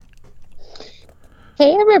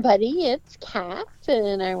Hey everybody, it's Kat,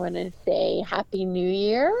 and I want to say Happy New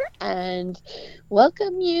Year and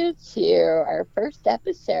welcome you to our first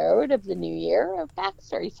episode of the new year of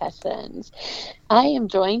Backstory Sessions. I am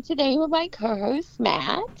joined today with my co-host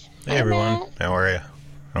Matt. Hey Hi everyone, Matt. how are you?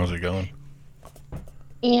 How's it going?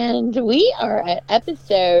 And we are at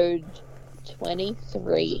episode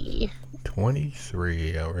 23.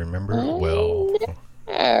 23, I remember it well.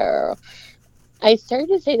 I know. I started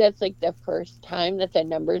to say that's like the first time that the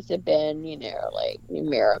numbers have been, like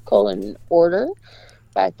numerical in order.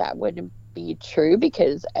 But that wouldn't be true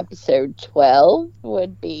because episode 12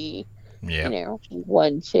 would be, Yep.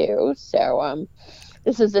 1, 2. So,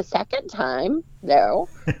 this is the second time, though.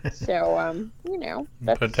 So,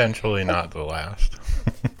 Potentially not the last.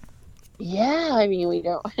 yeah, I mean, we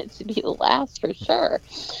don't want it to be the last for sure.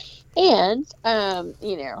 And,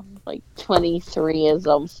 like 23 is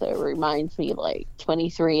also reminds me like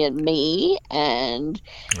 23 and me. And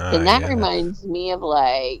then that Yes. reminds me of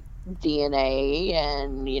like DNA,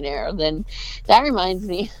 and then that reminds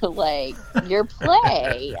me of like your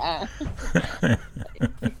play.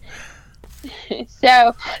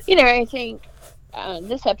 So I think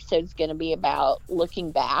this episode is going to be about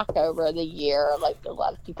looking back over the year, like a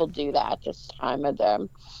lot of people do that this time of the,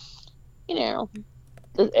 you know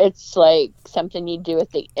it's like something you do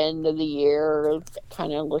at the end of the year,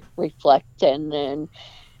 kind of look, reflect, and then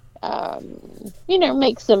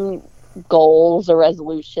make some goals or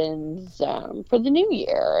resolutions for the new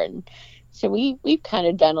year. And so we've kind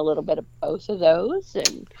of done a little bit of both of those.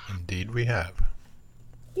 And Indeed, we have.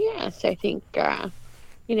 yes, I think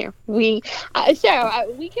we we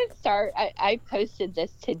can start. I posted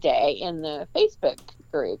this today in the Facebook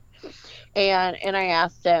group, and I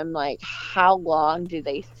asked them, like, how long do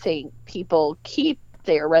they think people keep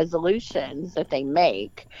their resolutions that they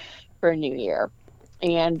make for New Year?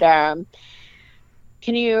 And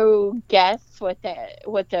can you guess what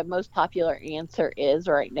the most popular answer is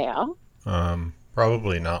right now?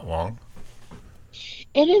 Probably not long.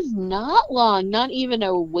 It is not long, not even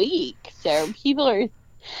a week. So people are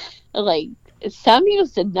like, some people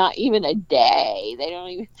said not even a day. They don't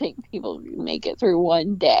even think people make it through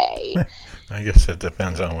one day. I guess it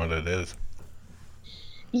depends on what it is.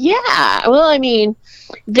 Yeah, well, I mean,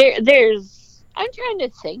 there's. I'm trying to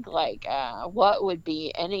think like, what would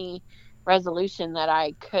be any resolution that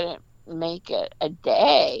I couldn't make it a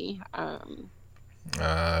day.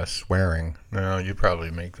 Swearing. No, you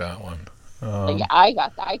probably make that one. Yeah, Um, I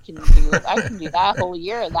got that. I can do that whole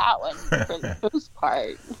year of that one for the most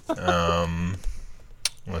part. um,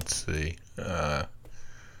 let's see. Yeah,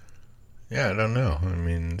 I don't know. I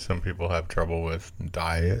mean, some people have trouble with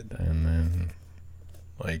diet, and then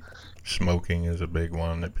like smoking is a big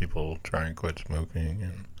one that people try and quit smoking,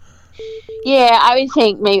 and Yeah, I would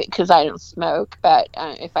think maybe because I don't smoke, but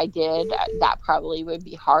if I did, that probably would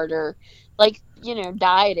be harder. Like,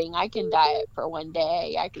 dieting, I can diet for one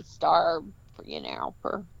day. I could starve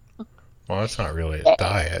for well, that's not really a a day.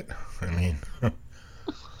 diet. I mean,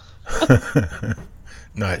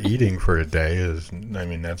 not eating for a day is, I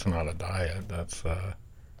mean, that's not a diet. That's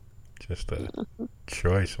just a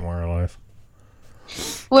choice, more or less.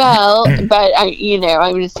 Well, but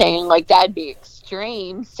I'm just saying, like, that'd be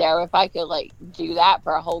extreme. So if I could like do that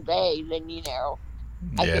for a whole day, then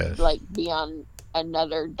I could Yes. like be on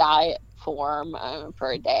another diet form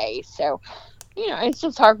for a day. So it's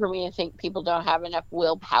just hard for me to think people don't have enough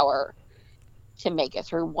willpower to make it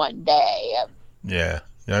through one day. Yeah.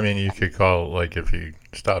 I mean, you could call, like, if you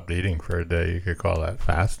stopped eating for a day, you could call that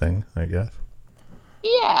fasting, I guess.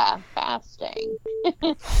 Yeah, fasting.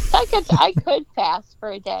 So I could fast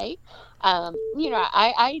for a day.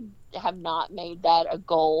 I have not made that a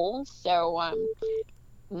goal, so I'm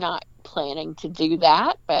not planning to do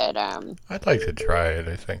that. But I'd like to try it.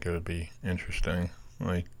 I think it would be interesting.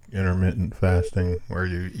 Like intermittent fasting, where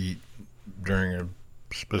you eat during a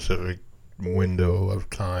specific window of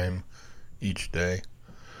time each day.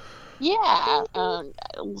 yeah,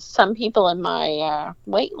 some people in my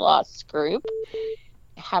weight loss group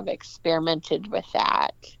have experimented with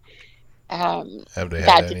that. Um, Have they had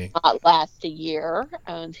that did any? not last a year.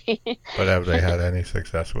 But have they had any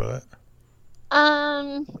success with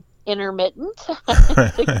Um, intermittent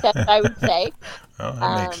it? success, I would say. Oh,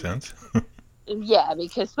 that makes Um, sense. yeah,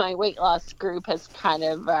 because my weight loss group has kind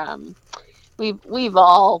of we've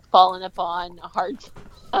all fallen upon hard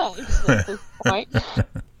times at this point,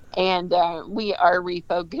 and we are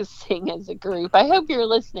refocusing as a group. I hope you're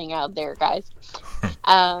listening out there, guys.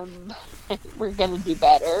 Um, we're gonna do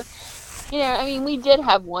better. I mean, we did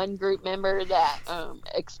have one group member that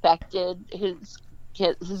expected his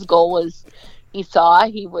goal was he saw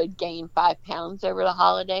he would gain 5 pounds over the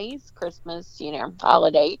holidays, Christmas,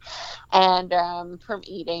 holiday, and from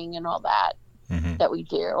eating and all that Hmm. we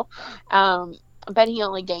do. Um, but he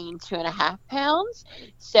only gained 2.5 pounds.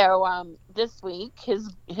 So this week, his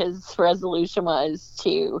resolution was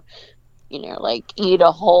to, like eat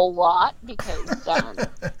a whole lot because,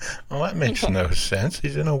 Well, that makes no sense.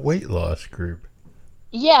 He's in a weight loss group.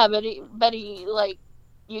 yeah, but he like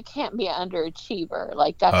you can't be an underachiever.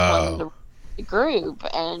 Like that's one of Oh, the group,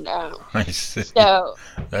 and I see. so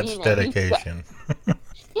That's he's got. dedication.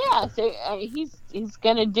 Yeah, so he's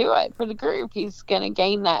gonna do it for the group. He's gonna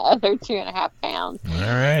gain that other 2.5 pounds.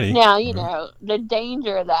 Alrighty. Now, the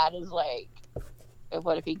danger of that is like,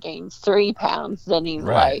 what if he gains 3 pounds? Then he's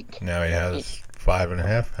Right. like, Now he has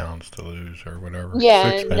 5.5 pounds to lose or whatever. yeah,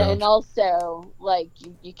 Six and pounds. also like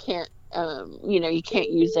you can't, you can't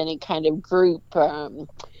use any kind of group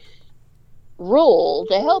rule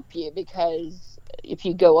to help you because if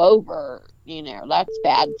you go over, that's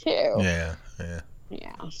bad too. Yeah, yeah.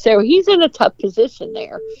 Yeah, so he's in a tough position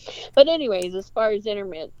there. But anyways, as far as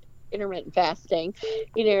intermittent fasting,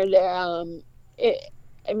 it,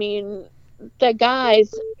 I mean, the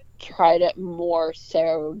guys tried it more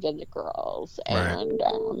so than the girls, Right. and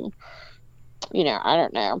I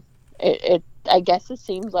don't know. It I guess it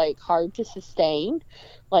seems like hard to sustain,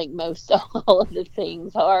 like most all of the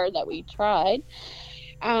things are that we tried.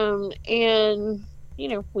 And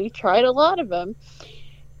we tried a lot of them.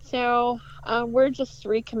 So we're just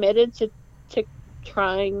recommitted to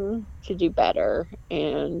trying to do better,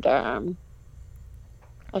 and I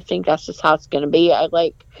think that's just how it's going to be.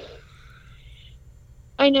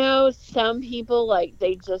 I know some people like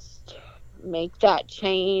they just make that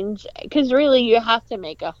change because really you have to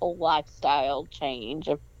make a whole lifestyle change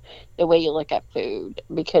of the way you look at food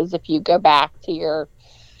because if you go back to your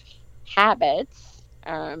habits,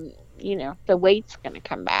 the weight's going to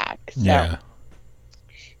come back. So Yeah.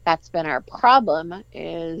 that's been our problem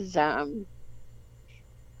is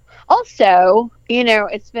also,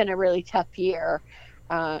 it's been a really tough year.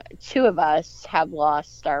 Two of us have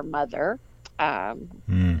lost our mother.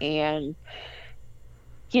 Mm. And,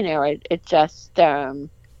 it just,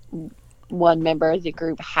 one member of the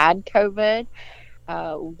group had COVID.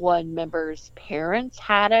 One member's parents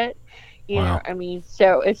had it. Wow.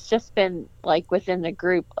 So it's just been like within the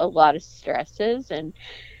group a lot of stresses and,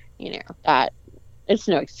 that it's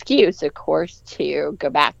no excuse, of course, to go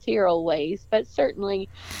back to your old ways, but certainly,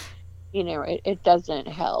 it doesn't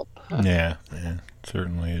help. Yeah, yeah.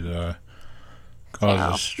 Certainly it causes So,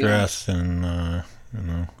 yeah. stress and,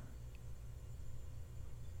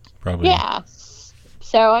 probably. Yeah.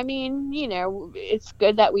 So, it's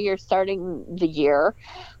good that we are starting the year.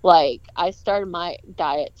 Like, I started my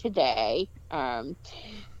diet today.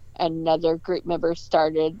 Another group member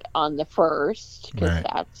started on the 1st because Right.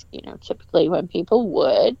 that's typically when people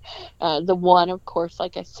would. The one, of course,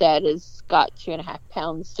 like I said, has got 2.5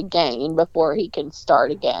 pounds to gain before he can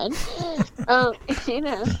start again. um, it's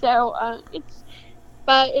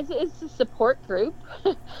a support group.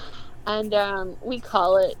 And we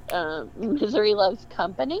call it Misery Loves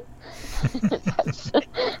Company. that's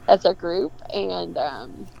that's our group, and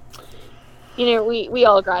we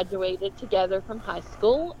all graduated together from high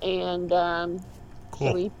school, and so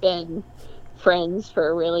Cool. we've been friends for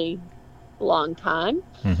a really long time.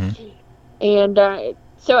 Mm-hmm. And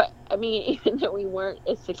so, even though we weren't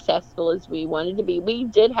as successful as we wanted to be, we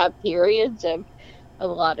did have periods of a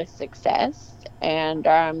lot of success, and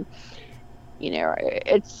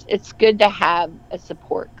it's good to have a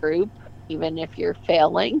support group even if you're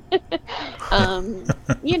failing.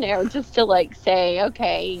 Just to like say,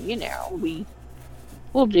 okay,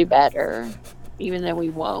 we'll do better even though we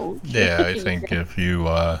won't. Yeah, I think if you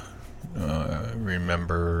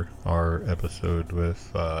remember our episode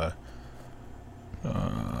with, I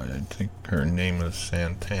think her name is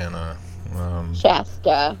Santana.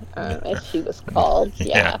 Shasta, as she was called. Yeah.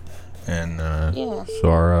 Yeah. And Yeah.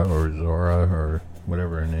 Zora or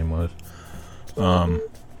whatever her name was.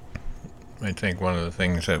 I think one of the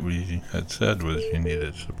things that we had said was you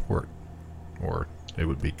needed support, or it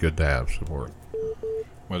would be good to have support,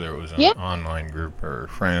 whether it was an Yeah. online group or a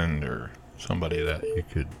friend or somebody that you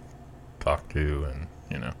could talk to,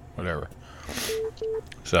 and whatever.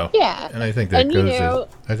 So, Yeah. and I think that And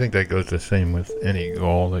I think that goes the same with any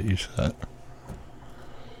goal that you set.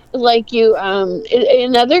 like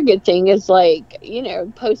another good thing is like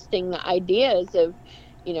posting the ideas of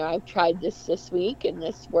I've tried this week and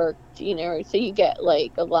this worked, so you get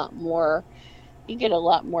like a lot more you get a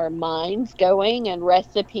lot more minds going and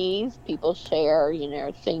recipes. People share,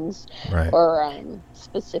 things Right. or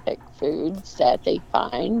specific foods that they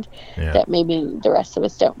find Yeah. that maybe the rest of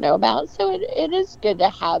us don't know about. So it is good to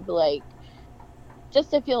have, like,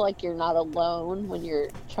 just to feel like you're not alone when you're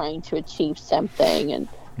trying to achieve something, and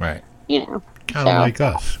Right. Kind of so like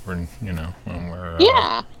us. When we're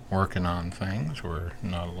yeah, working on things, we're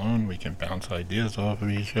not alone. We can bounce ideas off of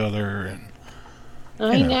each other, and you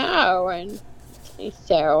I know. know. And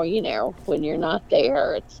so, when you're not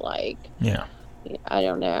there, it's like, Yeah. I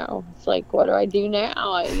don't know. It's like, what do I do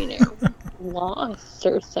now? Lost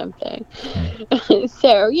or something. Hmm.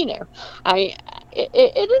 So, I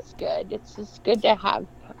it is good. It's just good to have,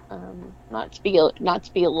 not to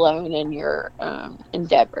be alone in your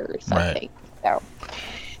endeavors, I Right. think. So,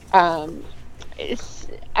 um, it's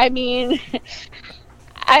I mean,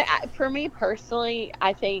 for me personally,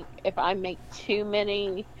 I think if I make too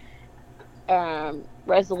many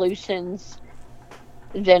resolutions,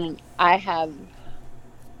 then I have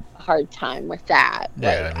a hard time with that.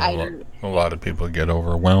 Yeah. Like, I mean, a lot of people get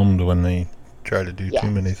overwhelmed when they try to do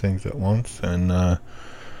too many yes, things at once, and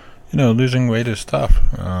losing weight is tough.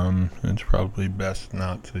 It's probably best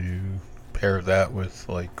not to pair that with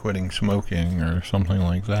like quitting smoking or something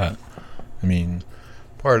like that. I mean,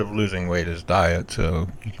 part of losing weight is diet, so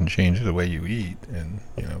you can change the way you eat and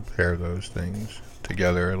pair those things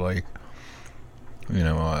together, like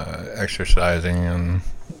exercising and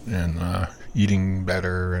eating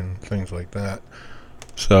better and things like that.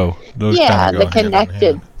 So those kind of yeah, go the hand in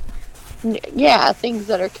hand. connected, yeah, things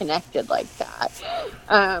that are connected like that.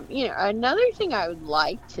 Another thing I would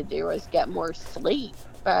like to do is get more sleep,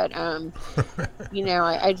 but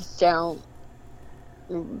I just don't.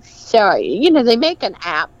 So, they make an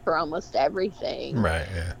app for almost everything, Right.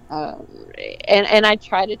 Yeah. um, and I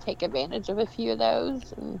try to take advantage of a few of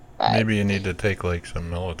those, but Maybe you need to take like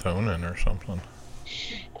some melatonin or something.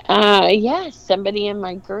 yes, somebody in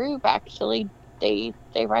my group actually, they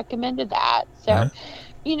recommended that. So, Yeah.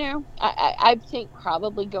 I think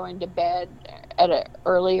probably going to bed at an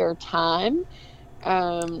earlier time.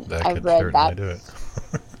 That I've could read certainly do it. that's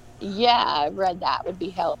Yeah, I've read that would be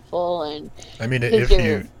helpful, and I mean, because if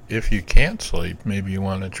you're you if you can't sleep, maybe you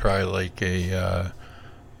want to try like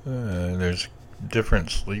there's different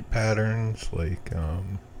sleep patterns. Like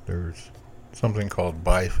there's something called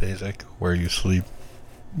biphasic, where you sleep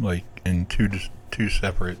like in two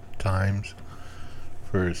separate times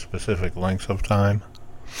for specific lengths of time.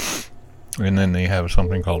 And then they have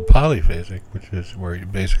something called polyphasic, which is where you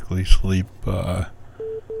basically sleep,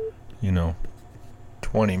 you know,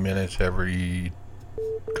 20 minutes every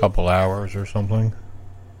couple hours or something.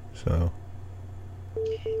 So,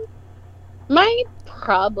 my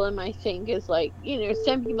problem, I think, is like,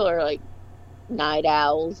 some people are like night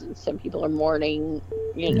owls and some people are morning,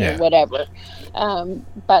 yeah. whatever.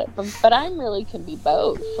 But I'm really can be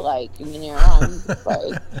both. Like, I'm just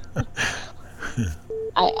like,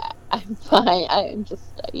 I'm fine. I'm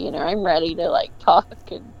just, I'm ready to like talk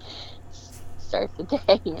and start the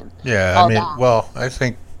day and Yeah, I all mean, that. well, I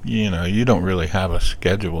think, you don't really have a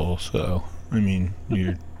schedule, so, I mean,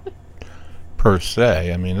 you per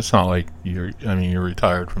se, I mean, it's not like you're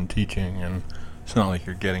retired from teaching, and it's not like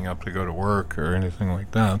you're getting up to go to work or anything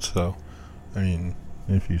like that, so, I mean,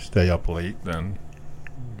 if you stay up late, then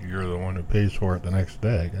you're the one who pays for it the next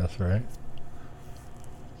day, I guess, right?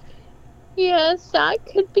 Yes, that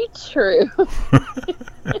could be true.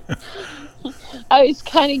 I was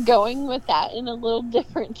kind of going with that in a little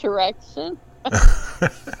different direction.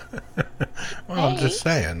 Well, I'm Hey, just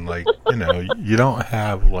saying, like, you don't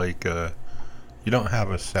have you don't have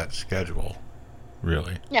a set schedule,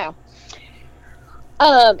 really. no.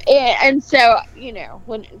 And so,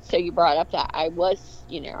 so you brought up that I was,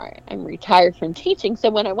 I'm retired from teaching. So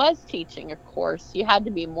when I was teaching, of course, you had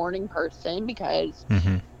to be a morning person because,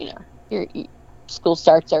 Hmm. you know, your school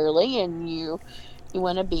starts early, and you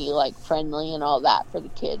want to be like friendly and all that for the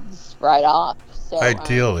kids right off. So,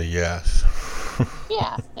 Ideally, yes.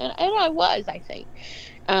 yeah, and I was, I think.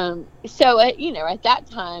 So, at that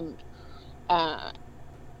time, uh,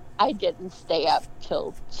 I didn't stay up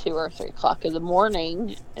till 2 or 3 o'clock in the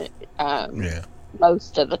morning. Um, Yeah.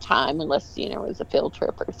 Most of the time, unless it was a field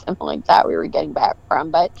trip or something like that we were getting back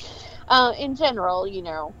from. But in general,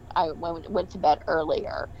 I went to bed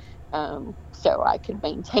earlier, so I could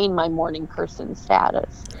maintain my morning person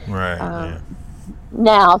status. Right. Yeah. Um,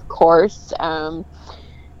 Now, of course,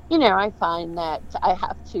 I find that I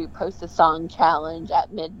have to post a song challenge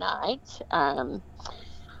at midnight, Well,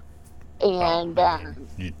 and I mean,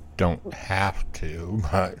 you don't have to,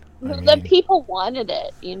 but I The mean, people wanted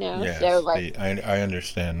it, you know. So yes, like, I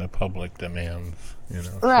understand the public demands,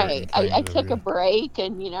 right. certain I things of took a you. break,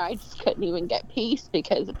 and I just couldn't even get peace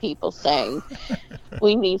because of people saying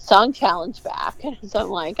we need Song Challenge back. And so I'm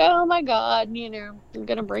like, oh my God, I'm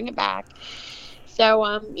gonna bring it back. So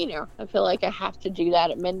I feel like I have to do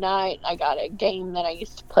that at midnight. I got a game that I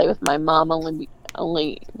used to play with my mom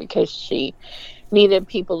only because she needed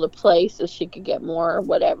people to play so she could get more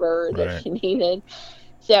whatever that Right. she needed.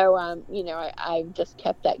 So I've just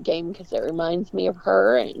kept that game because it reminds me of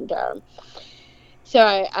her, and so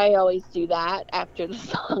I always do that after the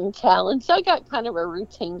song challenge. So I got kind of a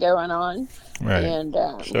routine going on, Right. and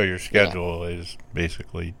So your schedule is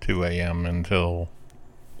basically 2 a.m. until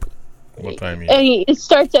what time you? it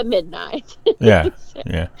starts at midnight. Yeah. So,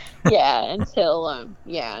 Yeah. yeah,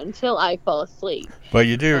 until I fall asleep. But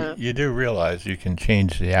Um, you do realize you can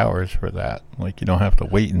change the hours for that. Like you don't have to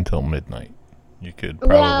wait until midnight. You could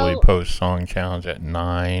probably well, post song challenge at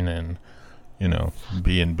 9 and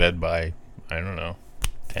be in bed by I don't know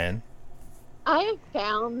 10. I have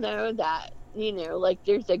found though that like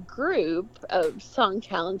there's a group of song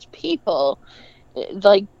challenge people,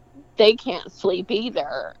 like they can't sleep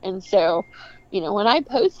either, and so when I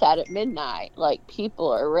post that at midnight, like people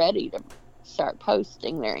are ready to start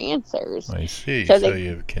posting their answers. I see. So So they,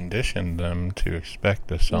 you've conditioned them to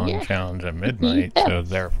expect a song yeah, challenge at midnight, yeah, so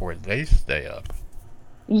therefore they stay up.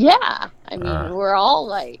 yeah. I mean, Ah, we're all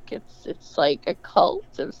like it's like a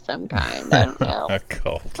cult of some kind. I don't know. a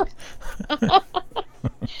cult.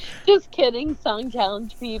 Just kidding, song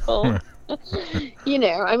challenge people.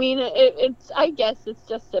 I mean, it's, I guess it's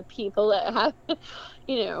just the people that have,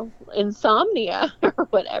 insomnia or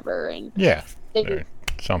whatever, and Yeah, they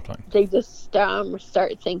something. they just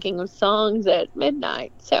start thinking of songs at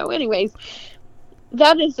midnight. So, anyways,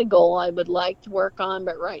 that is a goal I would like to work on,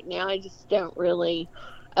 but right now I just don't really,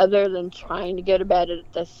 other than trying to go to bed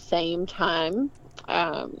at the same time.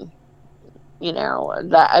 Um,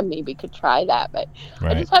 that I maybe could try that, but I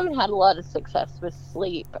Right. just haven't had a lot of success with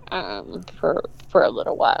sleep for a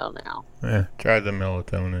little while now. Yeah. Try the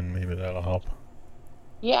melatonin. Maybe that'll help.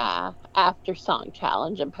 Yeah, after song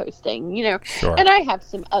challenge and posting, Sure. and I have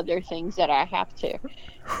some other things that I have to,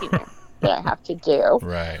 you know, that I have to do,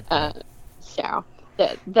 Right. uh, so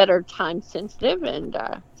that are time sensitive, and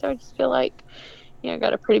so I just feel like, I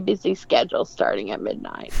got a pretty busy schedule starting at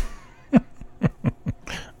midnight.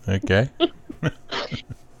 Okay. So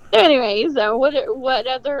anyways, what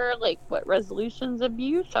other, like, what resolutions have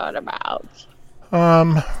you thought about?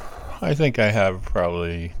 Um, I think I have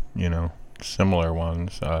probably similar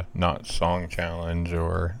ones. Not song challenge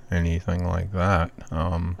or anything like that.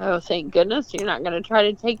 Oh, thank goodness you're not going to try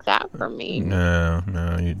to take that from me. No,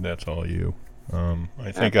 no, that's all you. I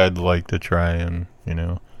Uh, think I'd like to try and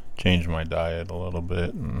change my diet a little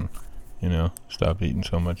bit and stop eating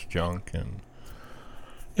so much junk and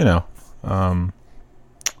you know um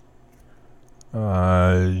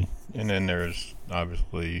and then there's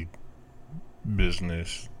obviously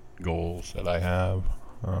business goals that I have,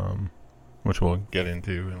 which we'll get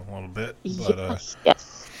into in a little bit. But yes,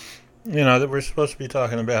 yes. that we're supposed to be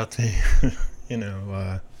talking about the you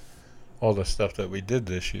know all the stuff that we did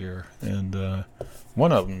this year, and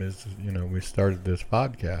one of them is we started this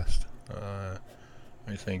podcast.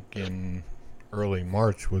 I think in early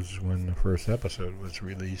March was when the first episode was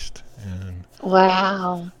released, and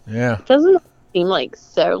Wow. yeah, Doesn't seem like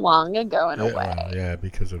so long ago in a yeah, well, way. yeah,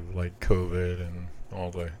 because of like COVID and all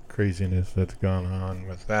the craziness that's gone on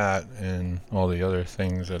with that, and all the other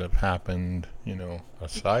things that have happened,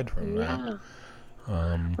 aside from that. Yeah.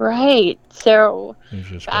 Um, Right. So it's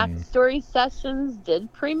just been Backstory Sessions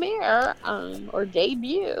did premiere or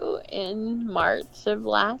debut in March of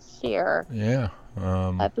last year. yeah.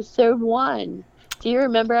 Episode 1. Do you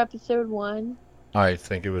remember episode 1? I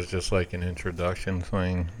think it was just like an introduction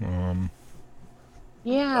thing. I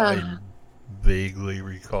Yeah. vaguely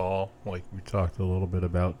recall, like we talked a little bit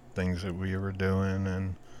about things that we were doing,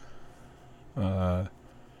 and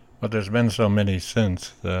but there's been so many since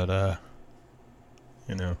that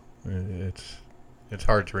it's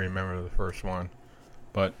hard to remember the first one.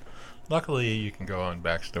 But luckily, you can go on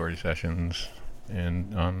Backstory Sessions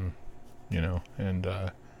and and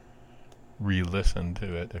re-listen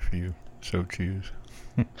to it if you so choose.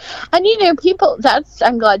 And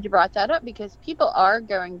I'm glad you brought that up because people are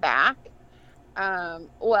going back,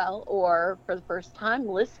 or for the first time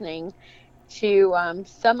listening to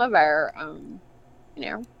some of our,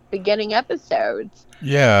 beginning episodes.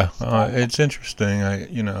 Yeah, So, it's interesting.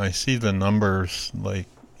 I see the numbers like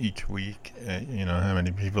each week. How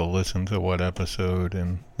many people listen to what episode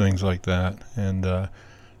and things like that. And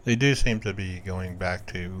They do seem to be going back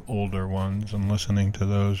to older ones and listening to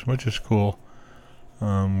those, which is cool.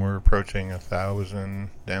 We're approaching 1,000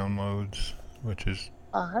 downloads, which is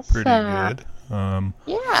pretty Awesome. good.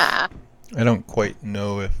 Yeah. I don't quite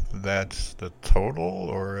know if that's the total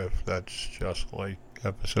or if that's just like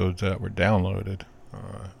episodes that were downloaded.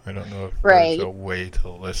 I don't know if there's a Right. way to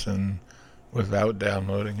listen without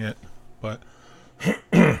downloading it, but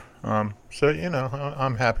so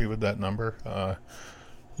I'm happy with that number.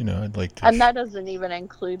 I'd like to. And that doesn't even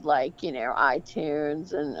include like,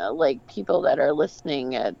 iTunes and like people that are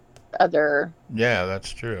listening at other. Yeah, that's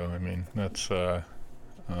true. I mean, that's uh,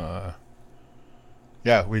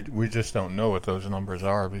 yeah. We just don't know what those numbers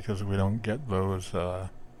are because we don't get those. Uh,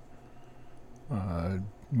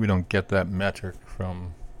 we don't get that metric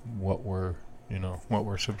from what we're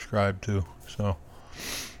subscribed to. So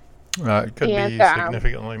it could And be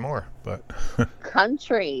significantly more, but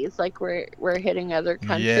countries, like we're hitting other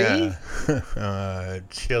countries. yeah,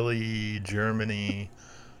 Chile, Germany,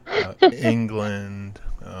 England.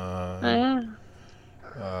 Uh,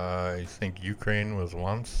 I think Ukraine was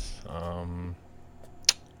once.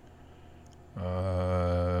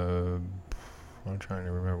 Uh, I'm trying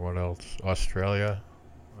to remember what else. Australia.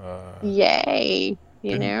 Uh, Yay,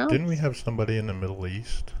 didn't we have somebody in the Middle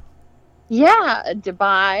East? Yeah,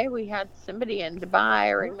 Dubai. We had somebody in Dubai, I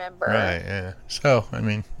remember. Right. Yeah. So I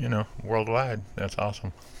mean, worldwide. That's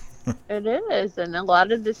awesome. It is, and a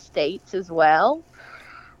lot of the states as well.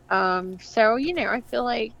 So I feel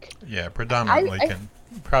like Yeah. I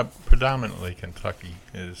Predominantly Kentucky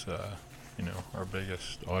is our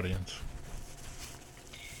biggest audience.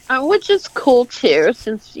 which is cool too,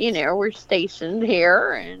 since we're stationed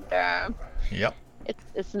here, and Yep.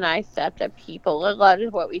 it's nice that the people, a lot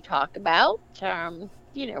of what we talk about.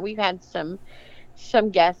 We've had some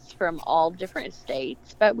guests from all different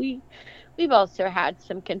states, but we've also had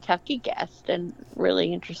some Kentucky guests and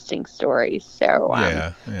really interesting stories. So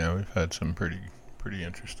Yeah. Yeah. We've had some pretty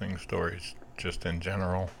interesting stories just in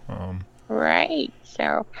general. right.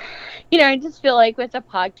 So I just feel like with a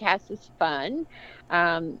podcast is fun,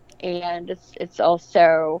 and it's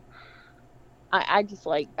also I just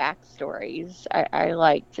like backstories. I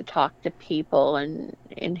like to talk to people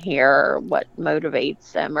and hear what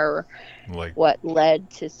motivates them or Like. what led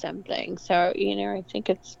to something. So, I think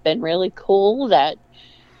it's been really cool that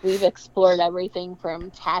we've explored everything from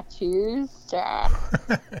tattoos to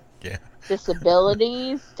Yeah.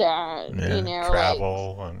 disabilities to, Yeah, like,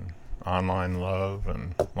 travel and online love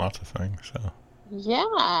and lots of things. So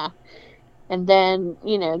yeah. And then,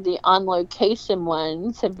 the on location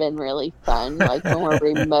ones have been really fun, like when we're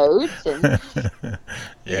remote and,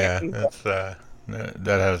 yeah, we've that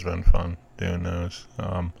has been fun doing those.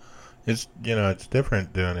 It's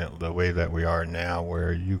different doing it the way that we are now,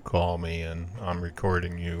 where you call me and I'm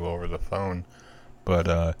recording you over the phone.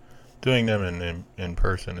 But doing them in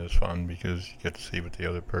person is fun because you get to see what the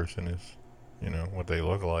other person is, what they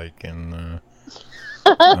look like, and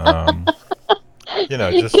um,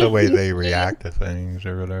 just the way they react to things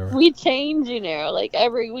or whatever. we change, like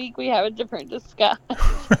every week we have a different disguise.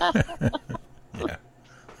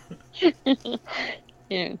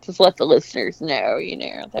 Yeah. Just let the listeners know,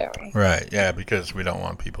 that way. Right. Yeah, because we don't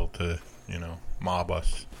want people to, mob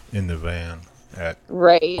us in the van at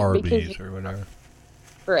Right, because Arby's or whatever.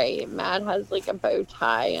 right, Matt has like a bow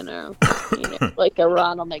tie and a, like a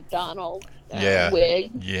Ronald McDonald Yeah.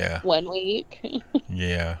 wig Yeah. one week.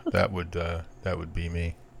 Yeah. That would be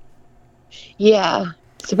me. Yeah.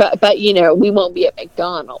 So, but we won't be at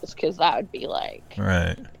McDonald's because that would be like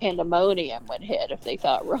Right. pandemonium would hit if they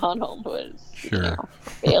thought Ronald was Sure.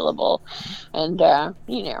 available, and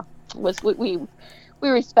was we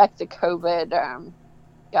respect the COVID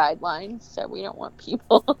guidelines, so we don't want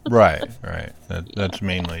people. Right. Right. That's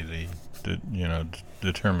mainly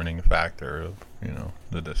determining factor of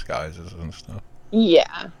the disguises and stuff.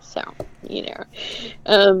 Yeah, so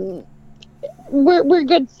um, we're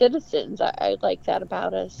good citizens. I like that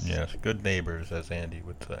about us. Yes. Good neighbors, as Andy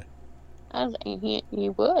would say. As he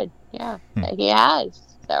would, yeah, Hmm. he has.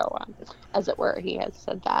 So, as it were, he has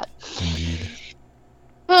said that. Indeed.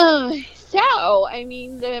 So, I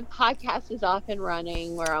mean, the podcast is off and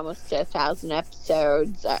running. We're almost to 1,000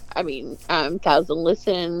 episodes. 1,000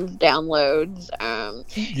 listens, downloads.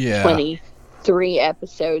 Yeah. 23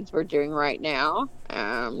 episodes we're doing right now.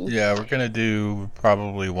 Yeah, we're gonna do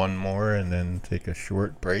probably one more and then take a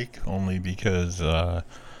short break, only because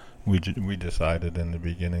we decided in the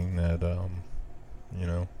beginning that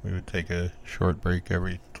we would take a short break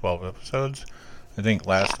every 12 episodes. I think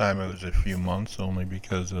last time it was a few months, only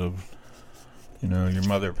because of your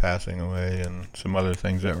mother passing away and some other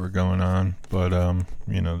things that were going on. But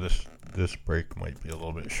this break might be a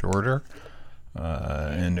little bit shorter,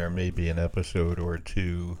 and there may be an episode or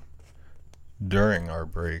two during our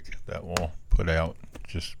break that we'll put out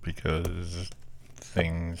just because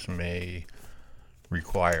things may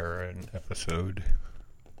require an episode.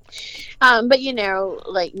 But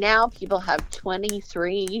like now people have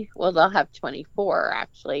 23, well, they'll have 24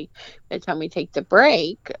 actually by the time we take the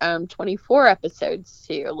break, 24 episodes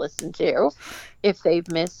to listen to. If they've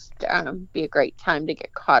missed, be a great time to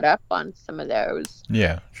get caught up on some of those.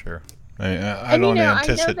 Yeah, sure. I don't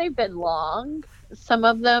anticipate. I know they've been long. Some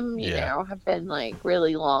of them, have been like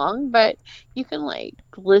really long, but you can like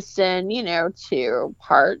listen, to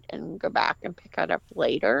part and go back and pick it up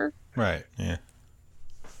later. Right, yeah.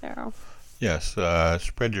 So. Yes,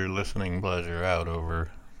 spread your listening pleasure out over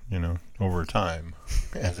time,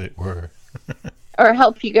 as it were. Or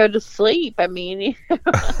help you go to sleep. I mean,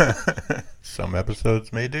 some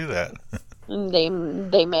episodes may do that. They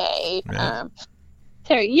may. Yeah.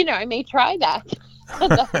 So, I may try that.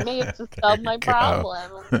 That may have just solved my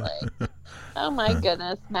problem. I'm like, oh my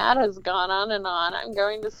goodness, Matt has gone on and on. I'm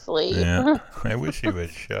going to sleep. Yeah. I wish you would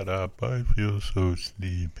shut up. I feel so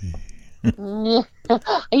sleepy. I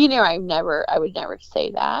would never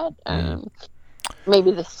say that.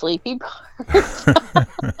 Maybe the sleepy part.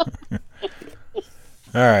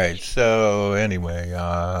 All right. So anyway,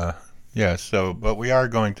 but we are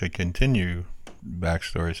going to continue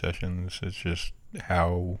backstory sessions. It's just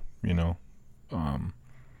how,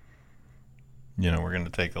 we're going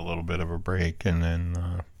to take a little bit of a break and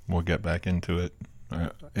then we'll get back into it.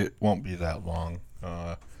 It won't be that long.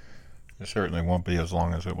 It certainly won't be as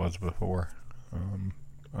long as it was before.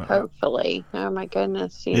 Hopefully. Oh my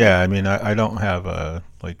goodness. Yeah, I mean, I don't have a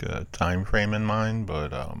time frame in mind,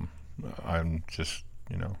 but I'm just,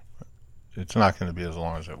 it's not going to be as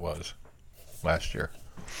long as it was last year.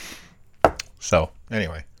 So,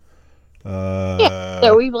 anyway.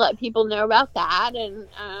 So we let people know about that, and,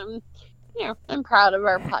 I'm proud of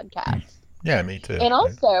our podcast. Yeah, me too. And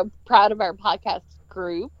also proud of our podcast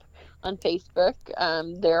group on Facebook.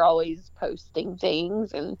 They're always posting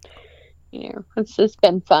things, and it's just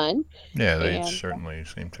been fun. Yeah, they certainly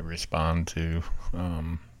seem to respond to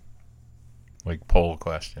poll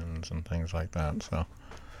questions and things like that. So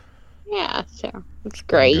yeah, so it's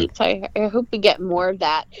great. I hope we get more of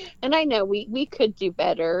that. And I know we could do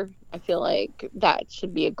better. I feel like that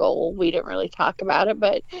should be a goal. We didn't really talk about it,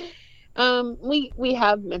 but we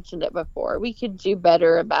have mentioned it before. We could do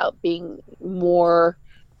better about being more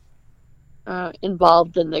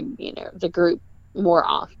involved in the group more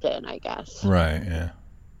often, I guess. Right, yeah.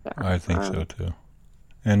 So, I think so too.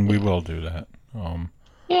 And we will do that.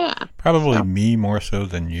 Probably me more so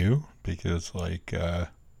than you, because you're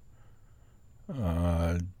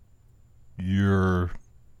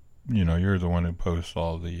the one who posts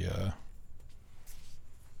all the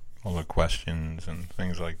questions and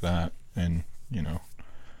things like that, and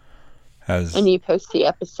and you post the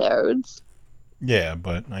episodes. Yeah,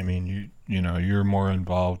 but I mean, you're more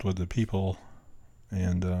involved with the people.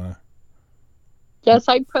 And yes,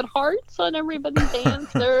 I put hearts on everybody's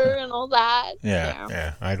answer and all that.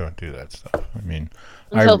 Yeah, I don't do that stuff. I mean,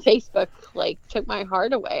 until Facebook took my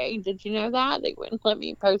heart away. Did you know that? They wouldn't let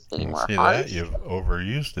me post any more hearts. That? You've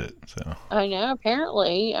overused it. So I know.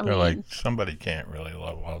 Apparently, they're like, somebody can't really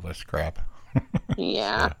love all this crap.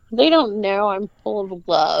 Yeah, so. They don't know I'm full of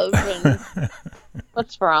love and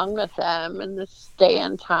what's wrong with them in this day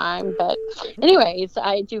and time. But anyways,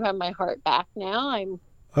 I do have my heart back now. I'm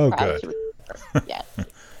proud good. Yes.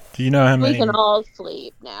 Do you know how many? We can all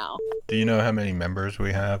sleep now. Do you know how many members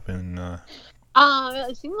we have in?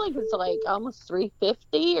 It seems like it's almost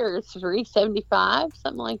 350 or 375,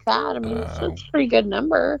 something like that. I mean, it's a pretty good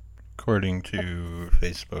number. According to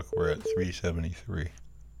Facebook, we're at 373.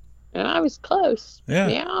 Yeah, I was close.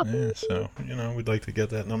 Yeah. So, we'd like to get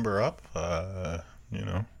that number up. Let's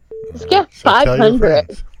get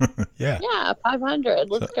 500. Yeah. Yeah, 500.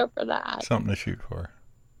 Let's go for that. Something to shoot for.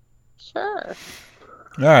 Sure.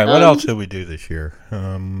 All right. What else did we do this year?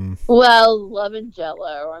 Well, Love and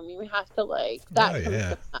Jello. I mean, we have to that. Oh,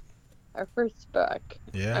 yeah. Our first book.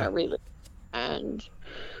 Yeah. Really, and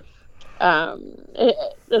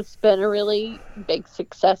it's been a really big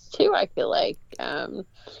success too. I feel like.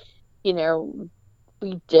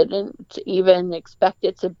 We didn't even expect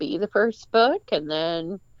it to be the first book, and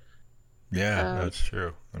then... Yeah, that's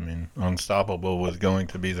true. I mean, Unstoppable was going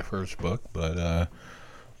to be the first book, but,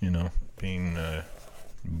 being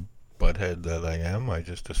butthead that I am, I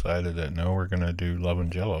just decided that, no, we're going to do Love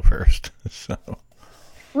and Jello first, so...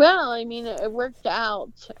 Well, I mean, it worked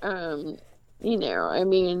out I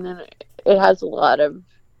mean, it has a lot of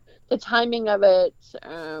the timing of it.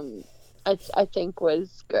 I think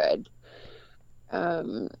was good.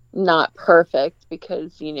 Not perfect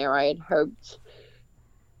because I had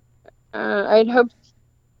hoped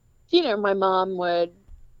my mom would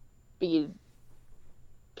be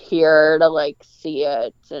here to like see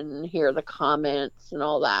it and hear the comments and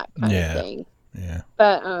all that kind of Yeah. thing. Yeah.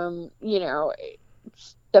 But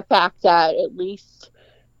the fact that at least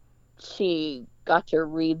she got to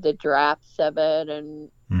read the drafts of it, and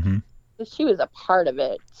Mm-hmm. she was a part of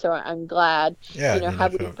it. So I'm glad. Yeah, I mean,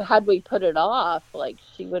 Had we put it off, like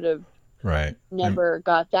she would have right. never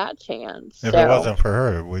got that chance. If it So wasn't for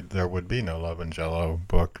her, there would be no Love and Jello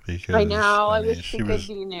book I because, know. I I mean, wish she could,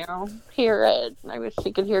 hear it. I wish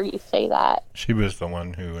she could hear you say that. she was the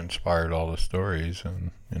one who inspired all the stories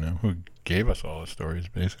and, who gave us all the stories,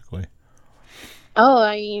 basically. Oh,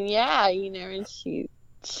 I mean, yeah, and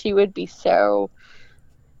she would be so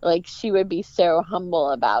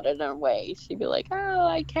humble about it in a way. She'd be like, "Oh,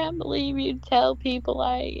 I can't believe you tell people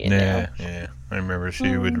Yeah, yeah. I remember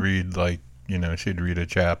she would Mm. read, like, she'd read a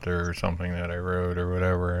chapter or something that I wrote or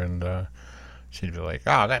whatever, and she'd be like,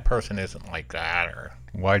 "Oh, that person isn't like that," or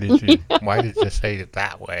why did you say it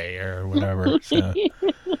that way, or whatever. So,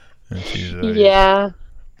 and she's always, Yeah.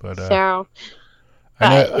 but So,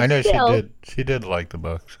 I but know still, she did like the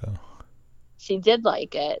book, so she did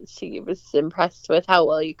like it. She was impressed with how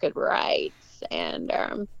well you could write, and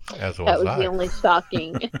as that was was the I. only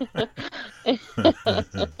shocking.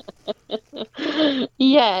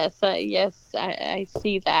 Yes, I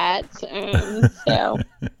see that. So,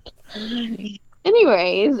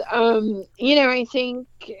 anyways, I think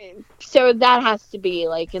so. That has to be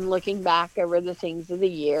like in looking back over the things of the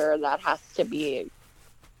year. That has to be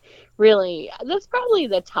really. That's probably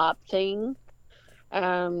the top thing.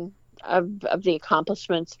 Of the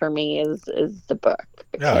accomplishments for me is the book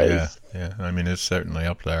Oh yeah, because yeah. I mean, it's certainly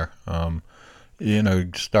up there.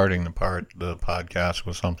 Starting the podcast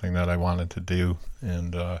was something that I wanted to do,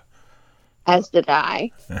 and as did I.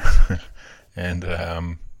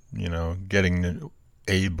 and getting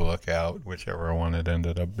a book out, whichever one it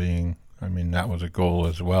ended up being. I mean, that was a goal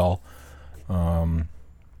as well. Um,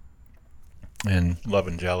 and Love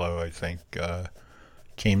and Jello, I think,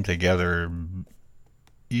 came together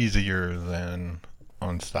easier than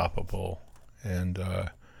Unstoppable, and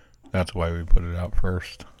that's why we put it out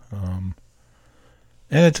first.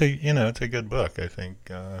 And it's a good book. I think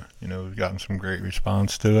we've gotten some great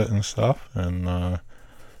response to it and stuff, and I'm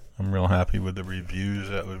real happy with the reviews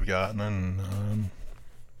that we've gotten, and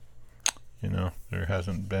there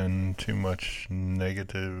hasn't been too much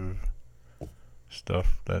negative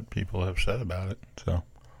stuff that people have said about it. So,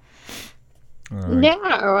 No,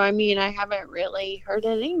 I mean I haven't really heard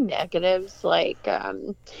any negatives. Like, as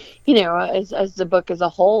the book as a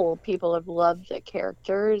whole, people have loved the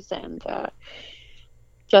characters and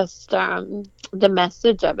just the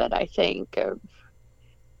message of it. I think.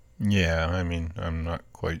 yeah, I mean, I'm not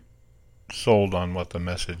quite sold on what the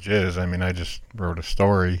message is. I mean, I just wrote a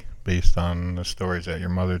story based on the stories that your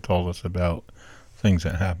mother told us about things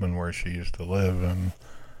that happened where she used to live, and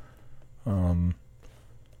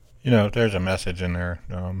if there's a message in there,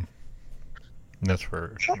 that's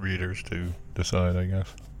for readers to decide, I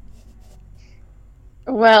guess.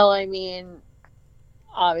 Well, I mean,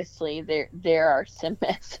 obviously there are some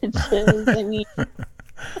messages. I mean,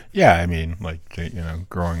 Yeah, I mean, like,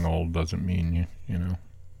 growing old doesn't mean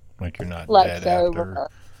like you're not dead life's after, over.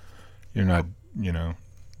 you're not,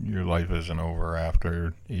 your life isn't over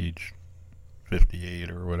after age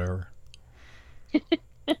 58 or whatever.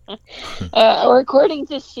 Or according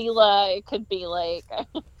to Sheila, it could be like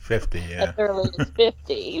 50, as yeah. early as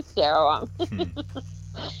 50. So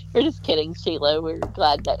we're just kidding, Sheila. We're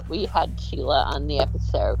glad that we had Sheila on the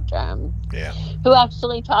episode, Yeah, who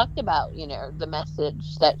actually talked about the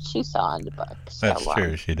message that she saw in the book. So, that's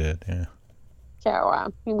true. She did, yeah.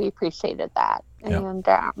 So we appreciated that, Yep. and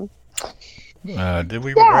Did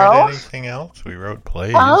we so, write anything else? We wrote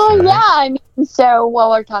plays. oh Right? yeah, I mean, so while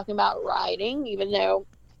we're talking about writing, even though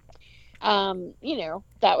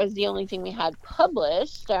that was the only thing we had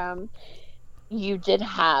published, you did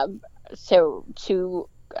have two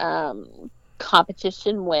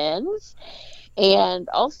competition wins, and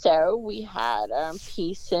also we had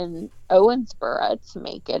Peace and Owensboro to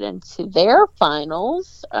make it into their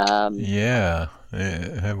finals. Yeah.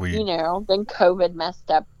 Have we? Then COVID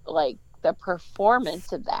messed up like the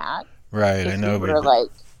performance of that. Right. Because we were like,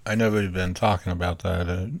 I know we've been talking about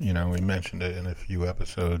that. We mentioned it in a few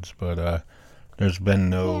episodes, but there's been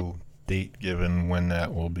no date given when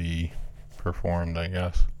that will be performed, I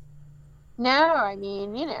guess. No, I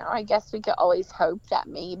mean, I guess we could always hope that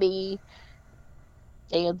maybe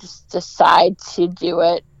they'll just decide to do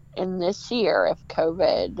it in this year if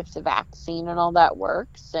the vaccine and all that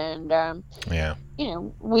works. And, Yeah,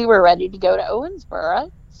 we were ready to go to Owensboro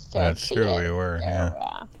to that's see true. it. We were.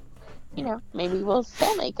 So, Yeah. maybe we'll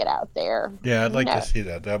still make it out there. Yeah, I'd Who like to knows? see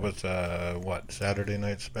that. That was what, Saturday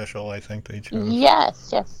night special, I think they chose. Yes,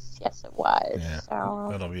 yes, yes, it was. Yeah, So,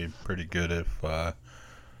 that'll be pretty good if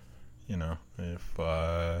if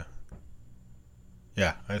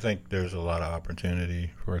yeah, I think there's a lot of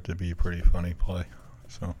opportunity for it to be a pretty funny play.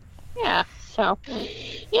 So yeah. So,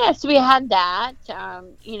 yes, we had that.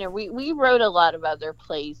 We wrote a lot of other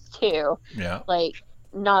plays too. yeah, Like,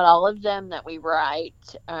 not all of them that we write,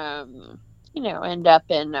 end up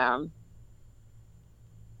in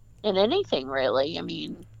anything really. I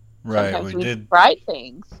mean, right. sometimes we write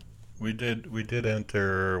things. We did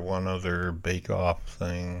enter one other Bake Off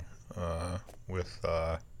thing with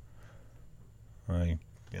I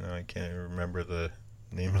can't remember the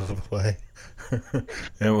name of the play.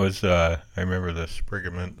 It was I remember the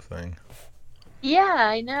Sprigament thing. Yeah,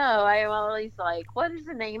 I know. I'm always like, what is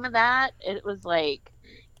the name of that? It was like,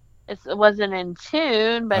 it wasn't in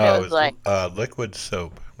tune, but it Oh, it was like was Liquid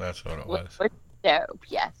Soap. That's what it was. liquid soap.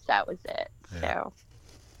 Yes, that was it. Yeah. So,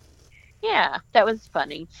 yeah, that was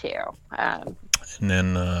funny too. And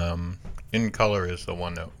then In Color is the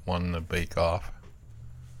one that won the Bake Off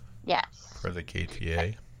Yes, for the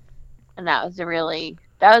KTA. and that was a really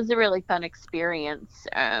fun experience.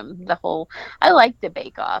 I like the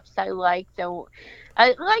bake offs. I like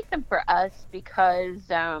them for us because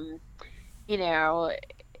you know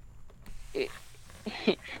it,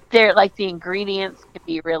 they're like the ingredients can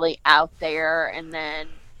be really out there, and then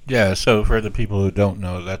Yeah, so for the people who don't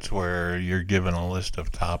know, that's where you're given a list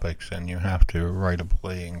of topics and you have to write a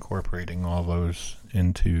play incorporating all those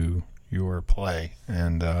into your play.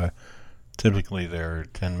 And typically they're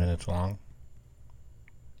 10 minutes long.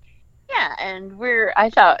 yeah, and I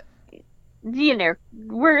thought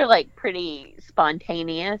we're like pretty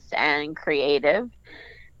spontaneous and creative,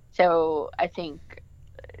 so I think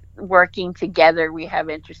working together we have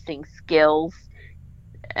interesting skills,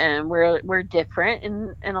 and we're different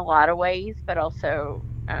in a lot of ways, but also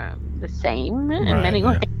the same in Right, many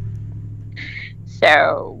ways. yeah.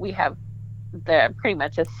 So we have the pretty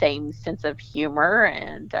much the same sense of humor,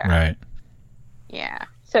 and Right. yeah.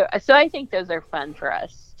 So I think those are fun for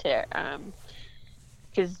us to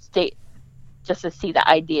because they just to see the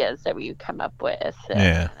ideas that we come up with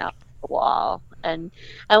Yeah. out the wall. And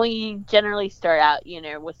we generally start out,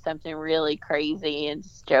 with something really crazy and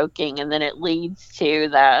just joking, and then it leads to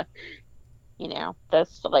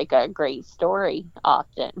that's like a great story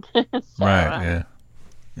often. So, Right, yeah.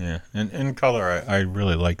 Yeah. And In Color, I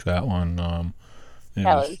really like that one. It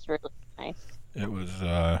that was, was really nice. it was,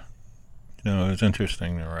 it was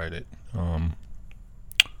interesting to write it.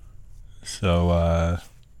 So,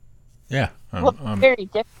 yeah. Well, very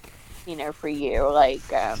different, for you. Like,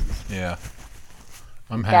 Yeah.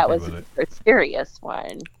 I'm that happy was with it. a serious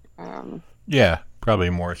one. Yeah, probably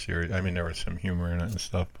more serious. I mean, there was some humor in it and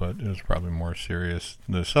stuff, but it was probably more serious.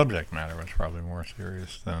 The subject matter was probably more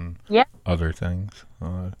serious than Yeah. other things.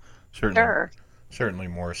 Certainly, Sure. certainly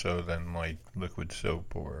more so than like Liquid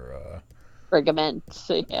Soap or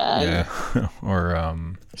Ligaments. Yeah. or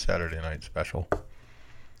Saturday Night Special.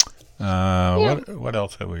 Yeah. What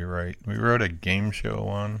else did we write? We wrote a game show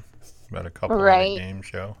one about a couple in a Right. game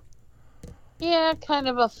show. Yeah, kind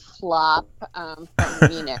of a flop from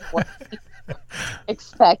what I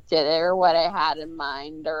expected or what I had in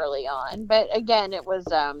mind early on. But again, it was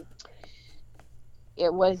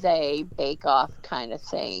a bake off kind of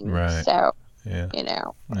thing. Right. So Yeah. And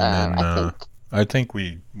I think I think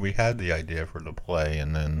we had the idea for the play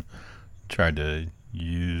and then tried to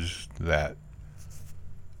use that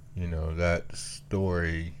that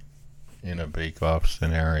story in a bake off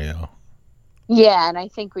scenario. yeah, and I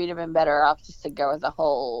think we'd have been better off just to go with a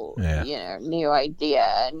whole Yeah. new idea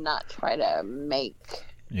and not try to make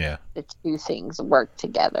Yeah. the two things work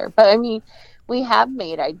together. But I mean, we have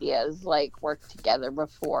made ideas like work together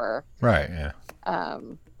before. Right, yeah.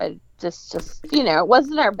 But just it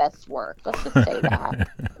wasn't our best work. Let's just say that.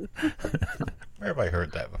 Where have I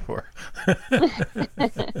heard that before?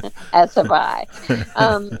 As have I.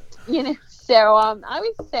 So I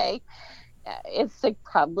would say it's like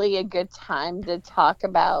probably a good time to talk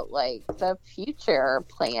about like the future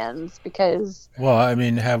plans because Well, I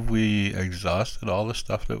mean, have we exhausted all the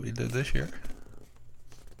stuff that we did this year?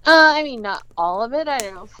 I mean not all of it I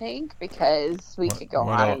don't think because we could go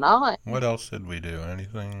what on else? and on. What else did we do?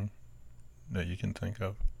 Anything that you can think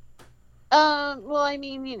of? Well, I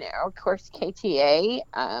mean, of course, KTA.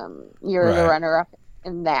 You're the Right. runner-up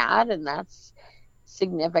in that, and that's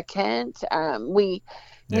significant. Yeah. What?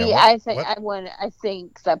 I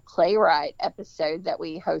think the playwright episode that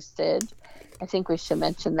we hosted, I think we should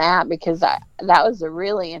mention that because that was a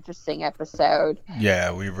really interesting episode.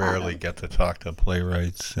 Yeah, we rarely get to talk to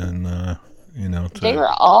playwrights, and They were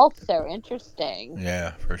all so interesting.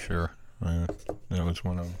 yeah, for sure. That was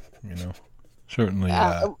one of certainly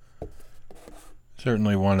Uh,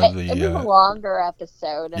 certainly one of it the was a longer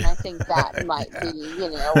episode, and I think that might be,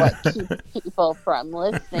 what keeps people from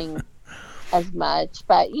listening as much.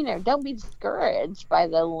 But don't be discouraged by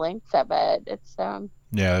the length of it. It's yeah.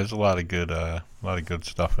 There's a lot of good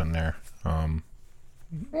stuff in there.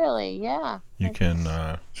 really, yeah. You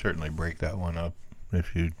can certainly break that one up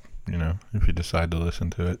if you decide to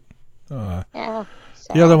listen to it. Yeah.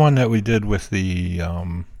 So. The other one that we did with the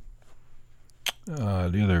other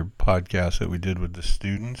podcast that we did with the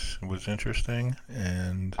students was interesting,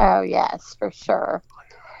 and Oh yes, for sure.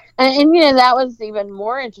 And that was even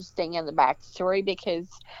more interesting in the backstory because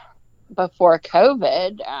before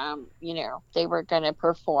COVID, they were going to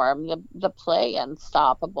perform the play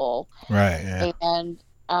Unstoppable, right, yeah, and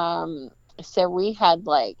so we had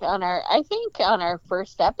on our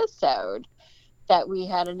first episode that we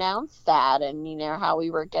had announced that, and how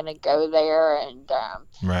we were going to go there and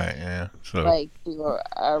right, yeah. So do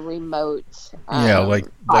a remote like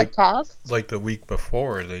podcast. like the week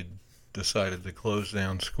before they decided to close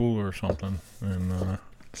down school or something, and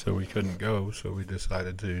so we couldn't go. So we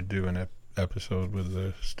decided to do an episode with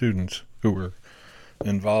the students who were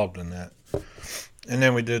involved in that, and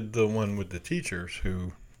then we did the one with the teachers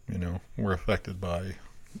who were affected by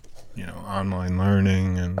online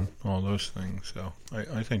learning and all those things. So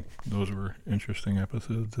I think those were interesting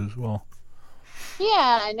episodes as well.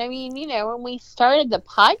 Yeah, and I mean, when we started the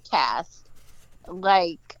podcast,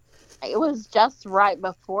 it was just right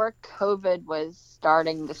before COVID was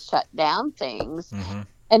starting to shut down things. Mm-hmm.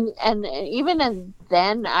 And even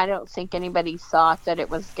then, I don't think anybody thought that it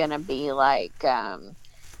was going to be a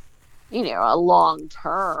long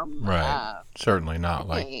term. Right. Certainly not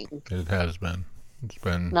thing. Like it has been. It's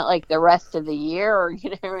been not like the rest of the year or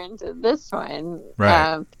into this one.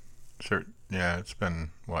 Right. Yeah, it's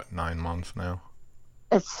been 9 months now.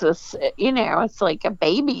 It's just it's like a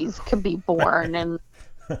baby's could be born, and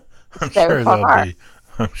I'm sure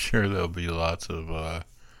there'll be lots of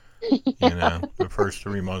the first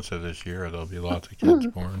 3 months of this year there'll be lots of kids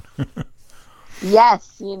born.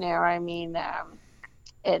 Yes, I mean,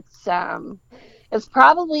 it's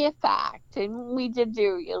probably a fact, and we did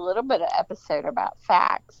do a little bit of episode about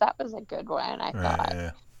facts. That was a good one, I thought.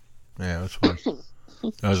 Yeah, that's one.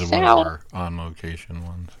 That was one of our on location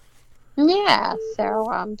ones. Yeah,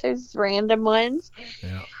 so those random ones.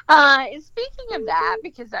 Yeah. Speaking of that,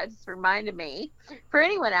 because that just reminded me, for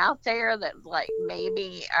anyone out there that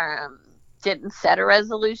maybe didn't set a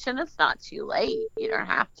resolution, it's not too late. You don't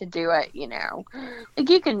have to do it, you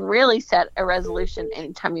can really set a resolution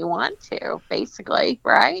anytime you want to, basically,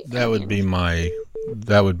 right? That would be my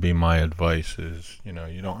advice is, you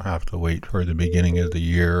don't have to wait for the beginning of the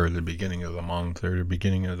year or the beginning of the month or the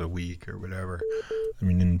beginning of the week or whatever. I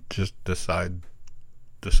mean, just decide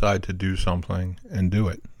to do something and do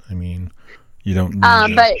it. I mean, you don't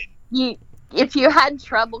need but if you had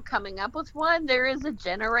trouble coming up with one, there is a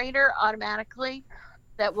generator automatically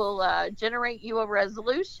that will generate you a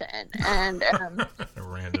resolution. And a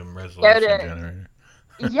random resolution generator.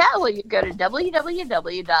 Yeah, well, you go to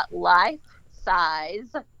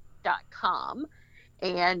www.lifesize.com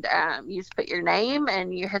and you just put your name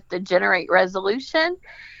and you hit the generate resolution.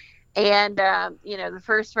 And, the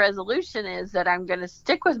first resolution is that I'm going to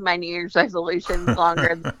stick with my New Year's resolutions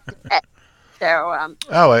longer than today. So,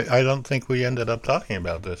 I don't think we ended up talking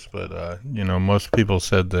about this, but, most people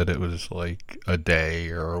said that it was like a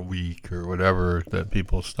day or a week or whatever that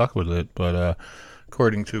people stuck with it. But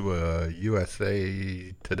according to a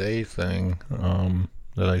USA Today thing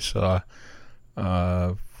that I saw,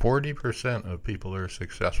 40% of people are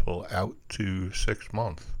successful out to 6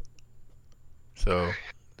 months. So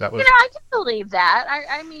that was... I can believe that.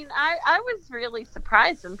 I mean, I was really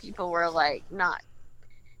surprised when people were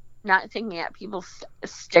not thinking that people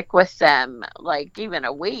stick with them even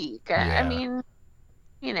a week. Yeah. I mean,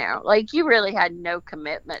 you really had no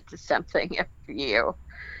commitment to something for you.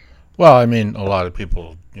 Well, I mean, a lot of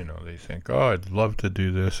people, they think, oh, I'd love to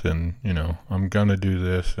do this and, I'm going to do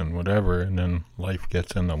this and whatever. And then life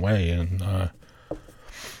gets in the way and,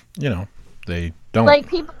 they don't.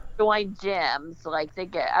 People join gyms. They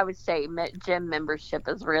get, I would say gym membership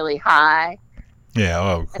is really high. Yeah,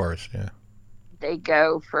 of course, yeah. they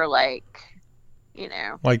go for like,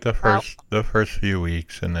 Like the well, first few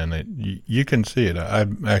weeks, and then you can see it.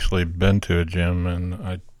 I've actually been to a gym, and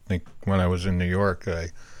I think when I was in New York,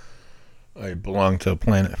 I belonged to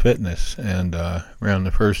Planet Fitness, and around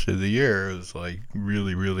the first of the year, it was like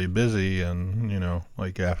really, really busy, and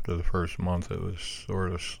like after the first month, it was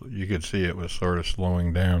sort of, you could see it was sort of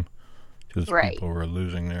slowing down because right. people were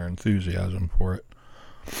losing their enthusiasm for it.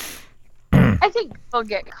 I think people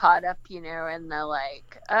get caught up, in the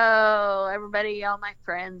like, oh, everybody, all my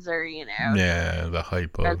friends are, Yeah, the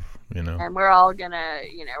hype of, and we're all gonna,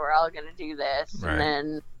 do this, and right.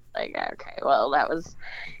 then like, okay, well, that was,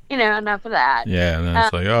 enough of that. Yeah, and then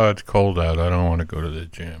it's like, oh, it's cold out. I don't want to go to the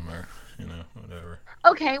gym, or whatever.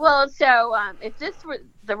 Okay, well, so if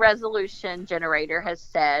the resolution generator has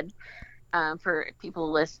said, for people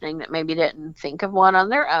listening that maybe didn't think of one on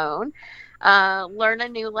their own, learn a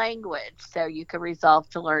new language. So you could resolve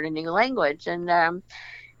to learn a new language, and I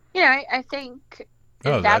think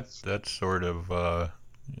that's sort of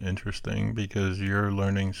interesting because you're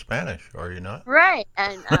learning Spanish, are you not? right,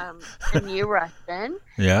 and you Russian,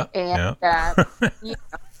 Yeah, and yeah.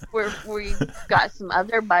 we've got some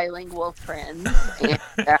other bilingual friends. And,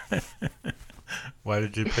 Why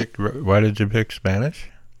did you pick Spanish?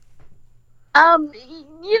 I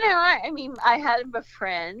mean, I had a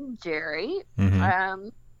friend, Jerry. Mm-hmm.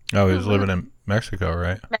 Oh, he was living in Mexico,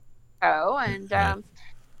 right? Mexico, and I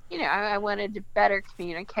wanted to better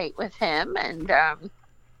communicate with him, and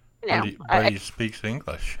but he speaks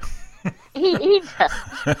English. he does.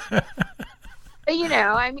 But,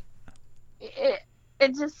 I mean, it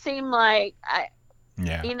just seemed like I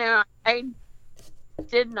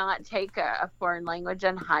did not take a foreign language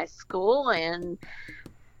in high school, and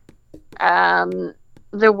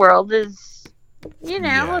the world is,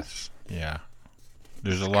 yes. Yeah.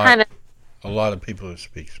 There's a lot of people who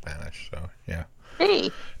speak Spanish, so yeah.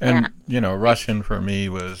 And Russian for me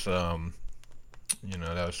was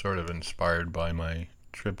that was sort of inspired by my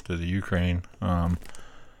trip to the Ukraine. I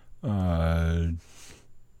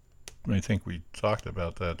think we talked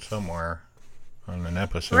about that somewhere on an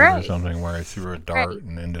episode or something, where I threw a dart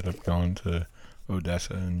and ended up going to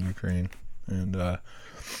Odessa in Ukraine, and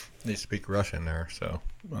they speak Russian there, so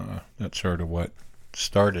that's sort of what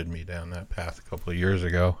started me down that path a couple of years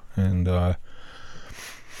ago. And I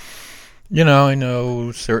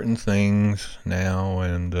know certain things now,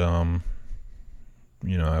 and I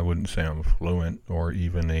wouldn't say I'm fluent or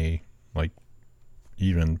even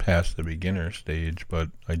past the beginner stage, but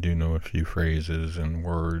I do know a few phrases and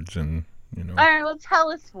words, and All right, well,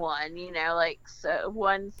 tell us one.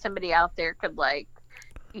 One somebody out there could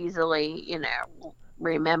easily,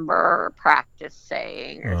 remember or practice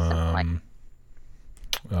saying, or something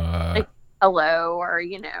like hello, or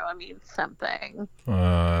something.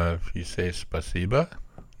 If you say spasiba,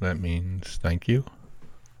 that means thank you.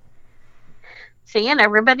 See, and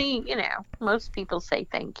everybody, most people say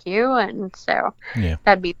thank you, and so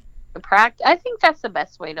that'd be the practice. I think that's the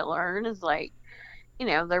best way to learn, is the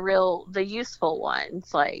useful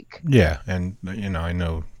ones, yeah, and I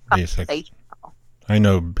know basics. I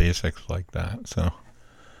know basics like that, so.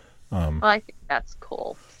 Well, I think that's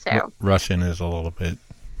cool. So Russian is a little bit.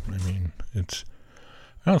 I mean, I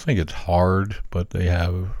don't think it's hard, but they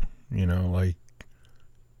have,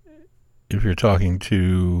 if you're talking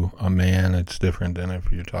to a man, it's different than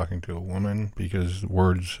if you're talking to a woman, because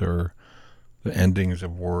the endings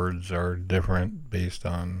of words are different based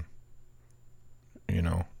on,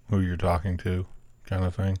 who you're talking to, kind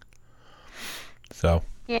of thing. So,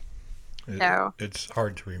 it's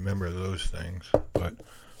hard to remember those things, but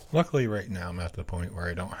luckily right now I'm at the point where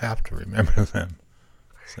I don't have to remember them.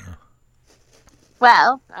 So.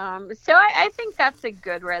 Well, so I think that's a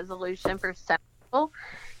good resolution for some people.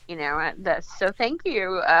 So thank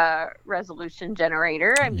you, resolution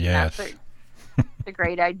generator. I mean, yes. That's a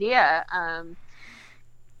great idea.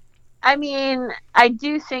 I mean, I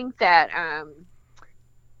do think that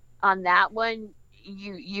on that one,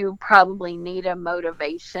 you probably need a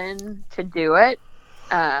motivation to do it.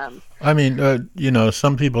 I mean,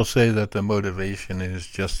 some people say that the motivation is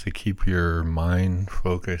just to keep your mind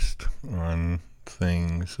focused on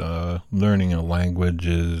things. Learning a language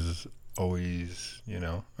is always,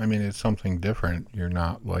 I mean, it's something different. You're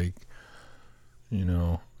not I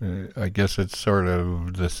guess it's sort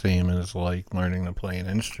of the same as learning to play an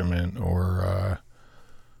instrument, or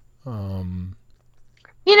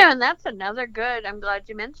and that's another good, I'm glad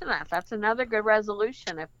you mentioned that. That's another good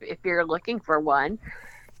resolution if you're looking for one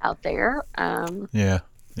out there. Yeah.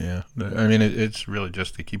 I mean, it's really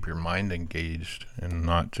just to keep your mind engaged and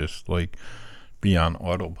not just be on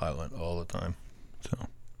autopilot all the time. So.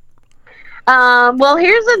 Well,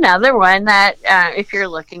 here's another one that if you're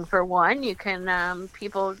looking for one, you can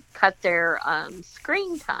people cut their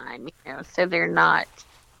screen time, so they're not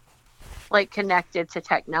like connected to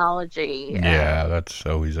technology. Yeah, that's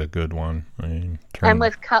always a good one. I mean, And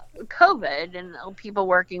with COVID and people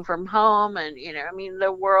working from home, and I mean,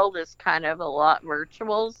 the world is kind of a lot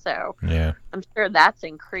virtual, so yeah, I'm sure that's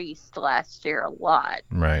increased last year a lot.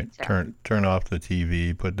 right. So. Turn off the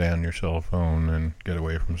TV, put down your cell phone, and get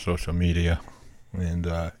away from social media, and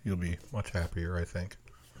you'll be much happier, I think.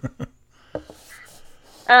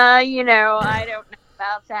 I don't know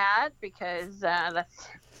about that because that's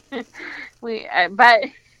but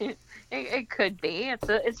it could be.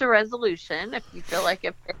 It's a resolution if you feel like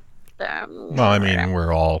it fits. Well, I mean,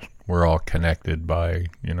 we're all connected by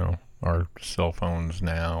our cell phones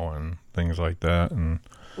now and things like that, and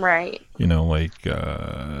right. like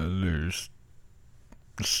there's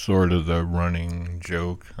sort of the running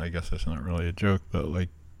joke. I guess it's not really a joke, but like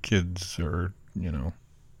kids are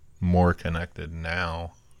more connected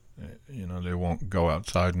now. They won't go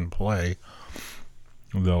outside and play.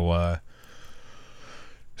 They'll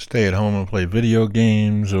stay at home and play video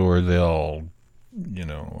games, or they'll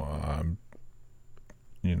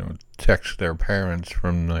text their parents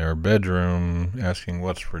from their bedroom asking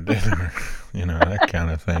what's for dinner, that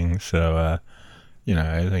kind of thing. So,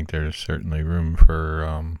 I think there's certainly room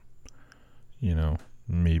for,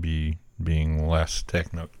 maybe being less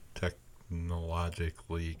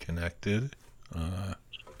technologically connected.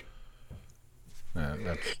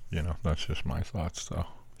 That's just my thoughts, though.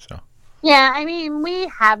 So. Yeah, I mean, we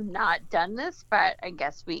have not done this, but I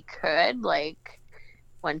guess we could. Like,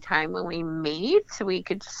 one time when we meet, we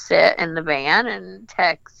could sit in the van and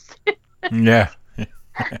text. Yeah.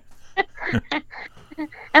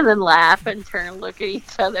 And then laugh and turn and look at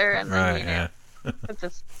each other, and then, right, put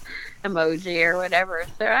this emoji or whatever.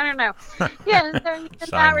 So, I don't know. Yeah, so in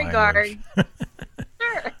that regard,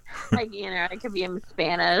 sure. Like, it could be in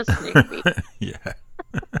Spanish. It could be... Yeah.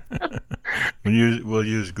 We'll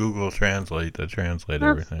use Google Translate to translate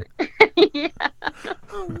everything. Yeah.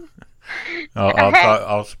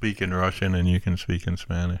 I'll speak in Russian and you can speak in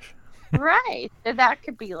Spanish. Right. So that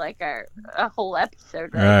could be like a whole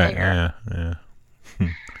episode right there.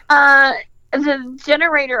 Yeah. The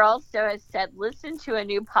generator also has said, listen to a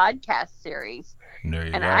new podcast series. There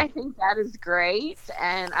you and go. I think that is great.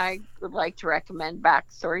 And I would like to recommend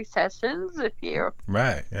Backstory Sessions if you...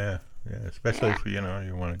 Right, yeah. Yeah, especially if you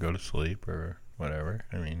want to go to sleep or whatever.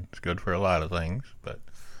 I mean, it's good for a lot of things, but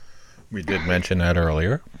we did mention that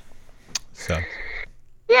earlier. So.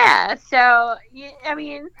 Yeah, so, I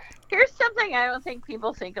mean, here's something I don't think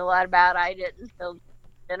people think a lot about. I didn't until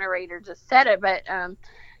Generator just said it, but,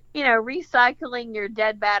 recycling your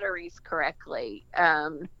dead batteries correctly. A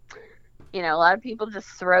lot of people just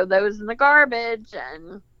throw those in the garbage,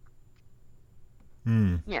 and,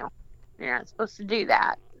 you're not supposed to do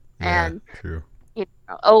that. Yeah, And, true.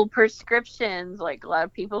 Old prescriptions, like a lot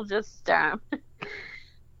of people just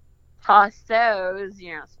toss those.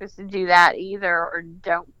 You're not supposed to do that either, or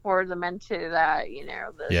don't pour them into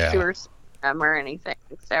the sewer system or anything.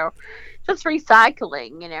 So just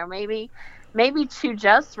recycling, maybe to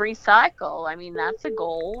just recycle. I mean, that's a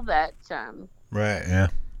goal that, right, yeah.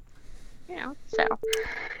 So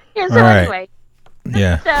right. Anyway,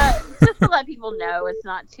 just to let people know it's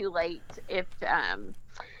not too late.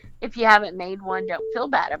 If you haven't made one, don't feel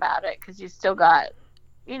bad about it, because you still got,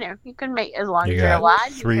 you can make, as long as you're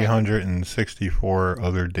alive. 364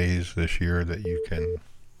 other days this year that you can,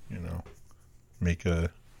 make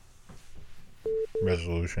a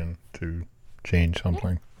resolution to change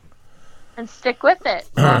something. And stick with it.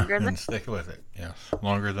 Stick with it, yes.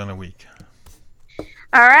 Longer than a week.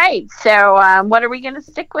 All right. So what are we going to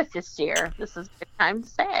stick with this year? This is a good time to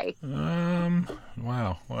say.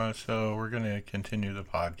 Wow. Well, so we're going to continue the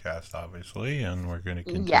podcast, obviously, and we're going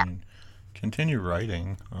to continue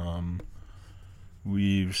writing.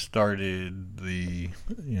 We've started we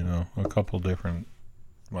have a couple different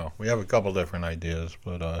ideas,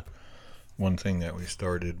 but one thing that we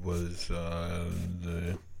started was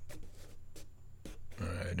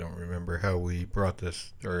I don't remember how we brought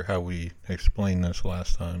this or how we explained this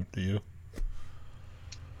last time. Do you?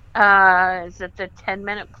 Is it the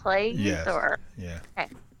 10-minute plays? Yes. Or? Yeah. Okay.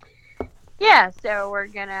 Yeah, so we're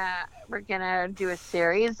gonna do a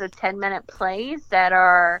series of 10-minute plays that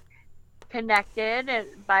are connected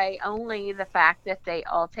by only the fact that they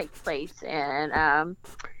all take place in a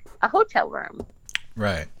hotel room.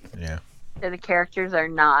 Right. Yeah. So the characters are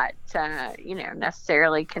not,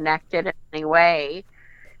 necessarily connected in any way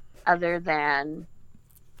other than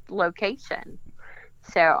location.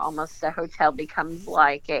 so almost the hotel becomes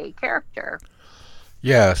like a character.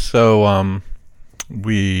 Yeah, so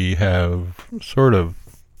we have sort of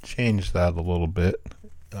changed that a little bit.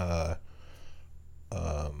 Uh,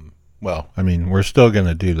 well, I mean, we're still going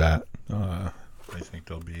to do that. I think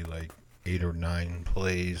there'll be like 8 or 9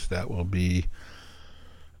 plays that will be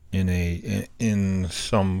in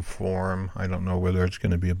some form. I don't know whether it's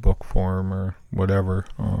going to be a book form or whatever.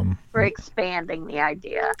 We're expanding the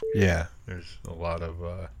idea. Yeah, there's a lot of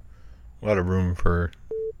room for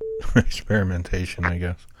experimentation, I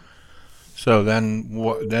guess. So then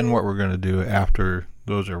what we're going to do after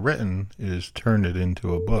those are written is turn it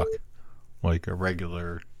into a book, like a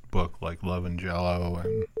regular book, like Love and Jello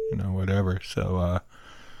and whatever. So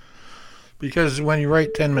because when you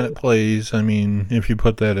write 10-minute plays, I mean, if you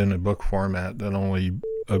put that in a book format, that only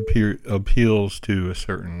appeals to a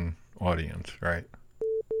certain audience, right?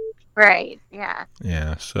 Right. Yeah.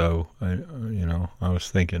 Yeah. So I was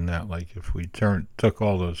thinking that, like, if we took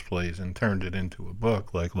all those plays and turned it into a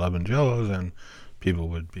book, like Love and Jello, then people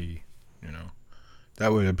would be,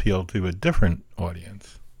 that would appeal to a different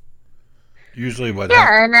audience. Usually, what?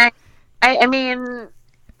 Yeah, and I mean,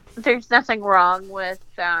 there's nothing wrong with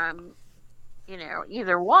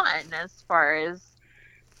either one, as far as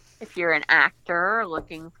if you're an actor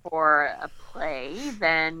looking for a play,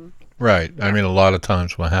 then Right. I mean, a lot of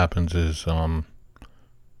times what happens is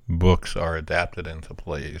books are adapted into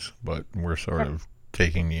plays, but we're sort of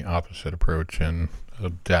taking the opposite approach and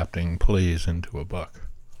adapting plays into a book.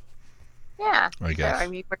 Yeah. I guess. So, I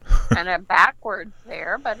mean, we're kind of backwards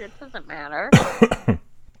there, but it doesn't matter.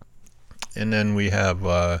 And then we have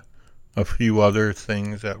a few other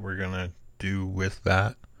things that we're going to do with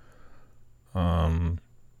that.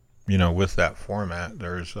 With that format,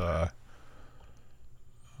 there's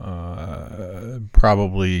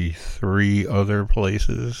probably 3 other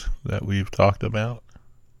places that we've talked about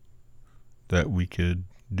that we could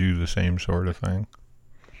do the same sort of thing.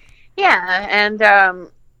 Yeah, and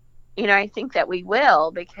I think that we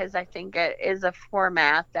will, because I think it is a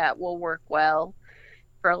format that will work well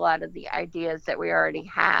for a lot of the ideas that we already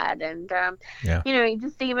had. And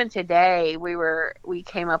just even today we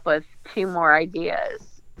came up with 2 more ideas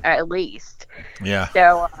at least. Yeah.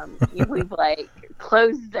 So we've like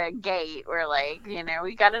closed the gate. We're like,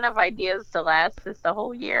 we got enough ideas to last us the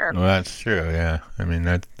whole year. Well, that's true. Yeah. I mean,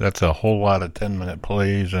 that's a whole lot of 10-minute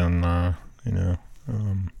plays, and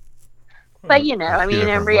But I mean,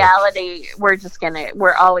 in reality,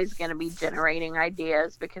 we're always gonna be generating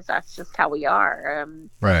ideas, because that's just how we are.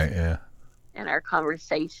 Right. Yeah. In our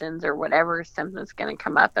conversations or whatever, something's gonna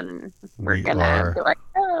come up, and we're gonna be like,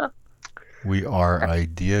 oh. We are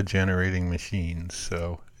idea generating machines.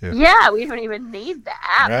 So we don't even need the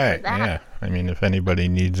app. Right. For that. Yeah. I mean, if anybody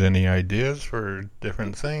needs any ideas for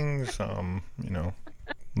different things,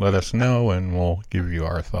 let us know, and we'll give you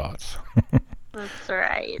our thoughts. That's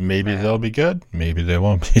right. Maybe they'll be good. Maybe they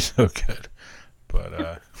won't be so good. But,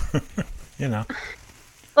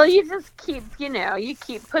 Well, you just keep, you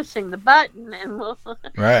keep pushing the button, and we'll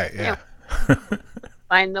Right, yeah.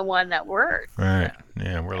 Find the one that works. Right.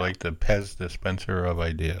 Yeah, we're like the Pez dispenser of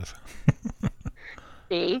ideas.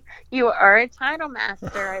 See, you are a title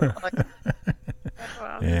master.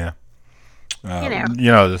 Yeah.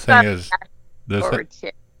 The thing is,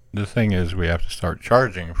 the thing is, we have to start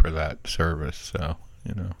charging for that service. So,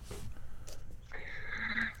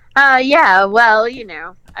 Yeah. Well,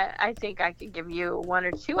 I think I could give you 1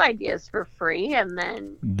 or 2 ideas for free, and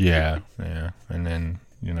then. Yeah. And then,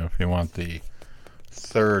 if you want the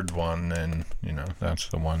 3rd one, then that's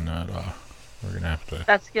the one that we're gonna have to.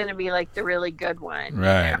 That's gonna be like the really good one,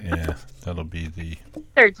 right? Yeah, that'll be the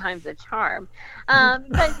 3rd time's a charm. But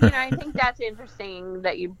I think that's interesting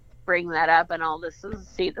that you bring that up, and all this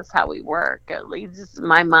is how we work. It leads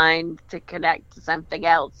my mind to connect to something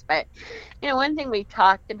else. But one thing we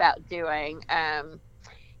talked about doing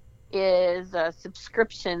is a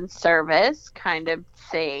subscription service kind of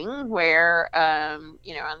thing, where on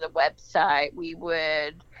the website we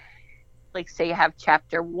would, like, say you have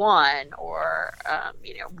chapter 1, or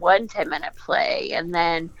 1 10-minute play, and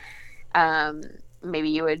then maybe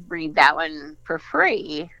you would read that one for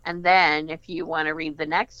free, and then if you want to read the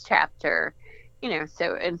next chapter,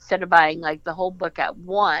 so instead of buying like the whole book at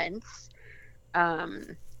once,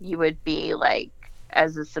 you would be like,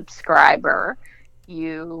 as a subscriber,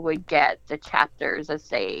 you would get the chapters as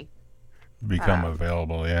they become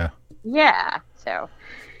available. Yeah. So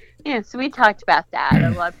so we talked about that.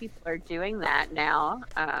 A lot of people are doing that now.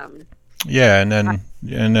 Yeah, and then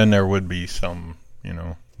there would be some,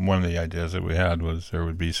 one of the ideas that we had was there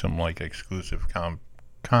would be some like exclusive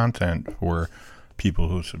content for people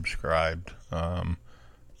who subscribed,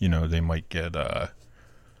 they might get uh,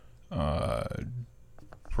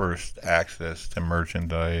 first access to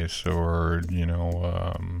merchandise, or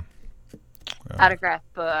autograph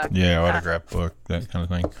book. autograph book, that kind of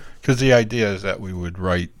thing. Because the idea is that we would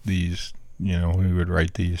write these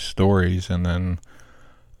stories, and then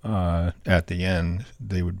at the end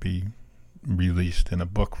they would be released in a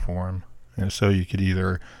book form, and so you could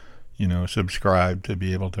either subscribe to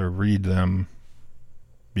be able to read them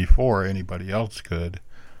before anybody else could,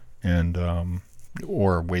 and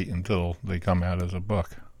or wait until they come out as a book,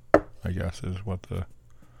 I guess is what the...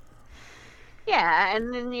 Yeah,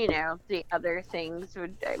 and then the other things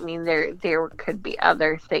would. I mean, there could be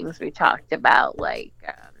other things we talked about, like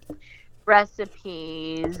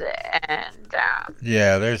recipes and.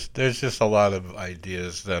 Yeah, there's just a lot of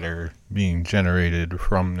ideas that are being generated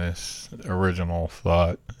from this original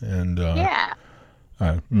thought, and yeah.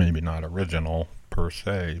 Maybe not original per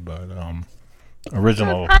se, but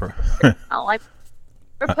original. Like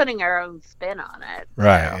we're putting our own spin on it.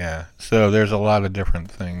 Right, so. yeah. So there's a lot of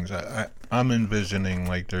different things. I'm envisioning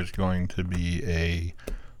like there's going to be a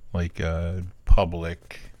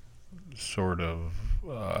public sort of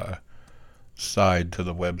side to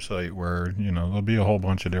the website where, there'll be a whole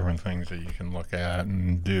bunch of different things that you can look at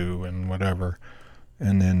and do and whatever.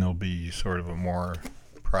 And then there'll be sort of a more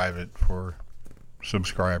private for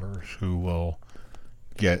subscribers who will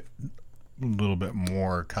get a little bit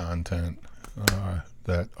more content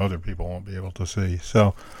that other people won't be able to see.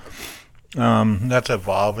 So that's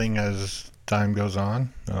evolving as time goes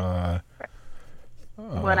on.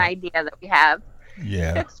 One idea that we have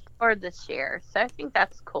to explore this year. So I think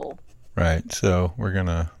that's cool. Right. So we're going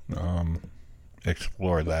to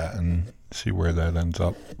explore that and see where that ends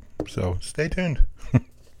up. So stay tuned.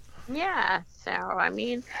 Yeah. So, I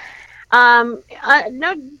mean,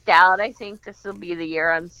 no doubt, I think this will be the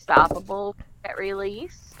year Unstoppable get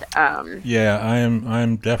released. Yeah,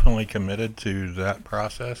 I'm definitely committed to that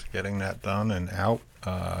process, getting that done and out.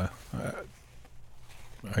 I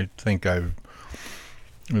think I've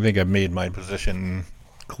made my position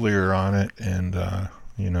clear on it, and I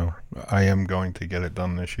am going to get it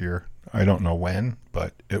done this year. I don't know when,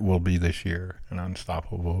 but it will be this year, and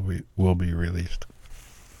Unstoppable will be released.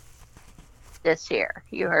 This year,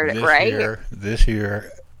 you heard it right. This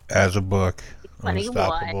year, as a book, 21.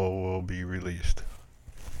 Unstoppable will be released.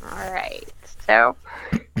 All right. So,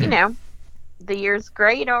 the year's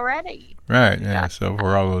great already. Right, yeah. So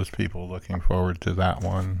for all those people looking forward to that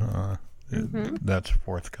one, that's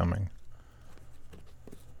forthcoming.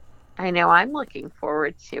 I know I'm looking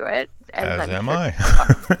forward to it. As am I.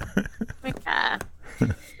 Yeah.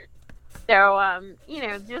 So,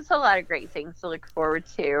 just a lot of great things to look forward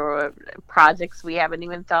to, projects we haven't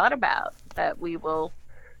even thought about that we will,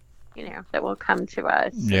 that will come to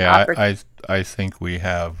us. Yeah, I think we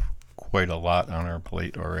have quite a lot on our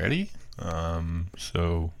plate already.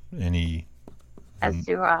 So as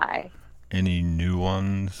do I. Any new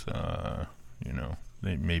ones,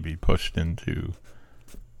 they may be pushed into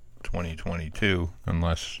 2022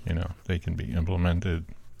 unless, they can be implemented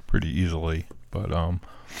pretty easily. But,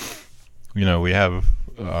 we have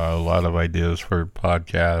a lot of ideas for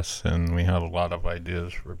podcasts, and we have a lot of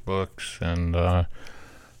ideas for books, and, I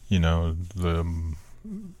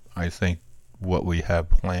think what we have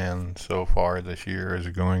planned so far this year is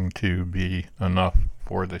going to be enough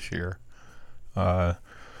for this year.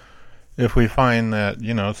 If we find that,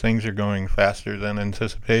 things are going faster than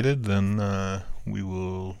anticipated, then we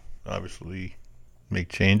will obviously make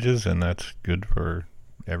changes, and that's good for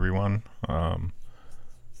everyone,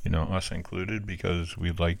 us included, because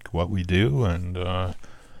we like what we do, and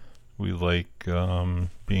we like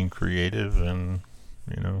being creative and,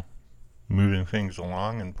 moving things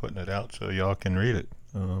along and putting it out so y'all can read it.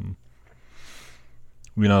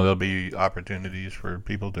 There'll be opportunities for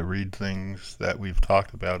people to read things that we've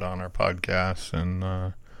talked about on our podcasts, and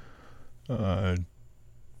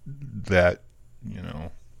that,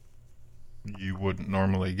 you wouldn't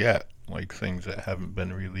normally get, like things that haven't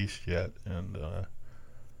been released yet. And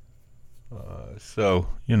so,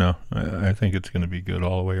 I think it's going to be good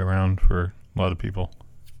all the way around for a lot of people.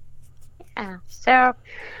 Yeah. So,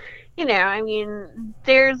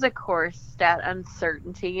 there's, of course, that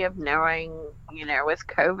uncertainty of knowing, with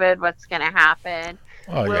COVID, what's going to happen.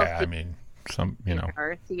 Oh, yeah. Some,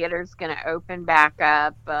 our theater's going to open back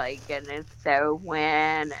up, and if so,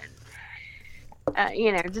 when,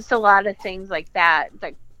 and, just a lot of things like that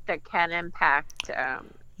can impact.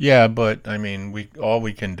 Yeah, but, all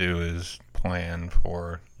we can do is plan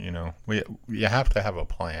for, you have to have a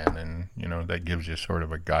plan, and, that gives you sort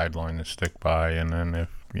of a guideline to stick by, and then if,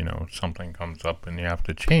 something comes up and you have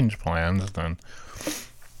to change plans, then,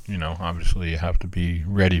 obviously you have to be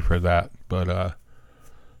ready for that. But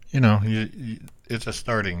it's a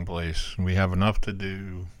starting place. We have enough to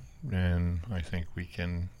do, and I think we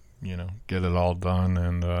can, get it all done.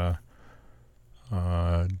 And uh,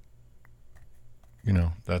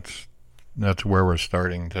 that's where we're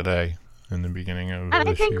starting today in the beginning of And I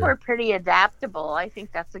this think year. we're pretty adaptable. I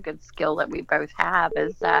think that's a good skill that we both have,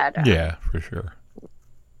 is that Yeah, for sure.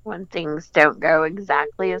 when things don't go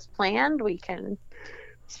exactly as planned, we can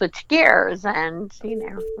switch gears and,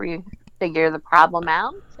 figure the problem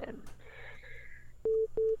out. And,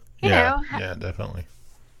 Yeah, yeah, definitely.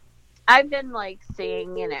 I've been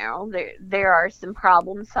seeing, there are some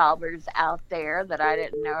problem solvers out there that I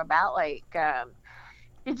didn't know about.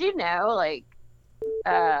 Did you know,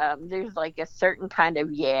 there's a certain kind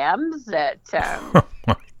of yams that, Oh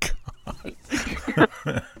my god.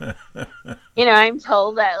 I'm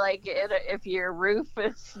told that if your roof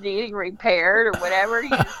is needing repaired or whatever, you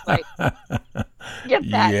just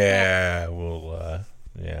get that. Yeah, well,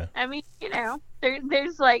 yeah. I mean,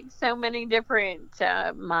 there's so many different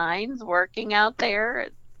minds working out there.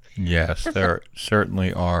 Yes, there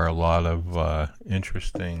certainly are a lot of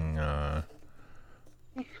interesting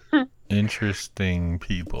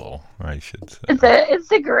people, I should say.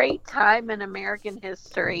 It's a great time in American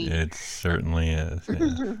history. It certainly is.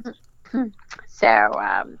 Yeah.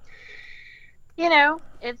 So,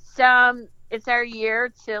 it's our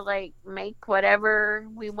year to make whatever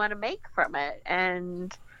we want to make from it,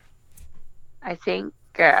 and I think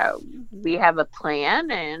we have a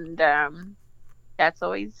plan, and that's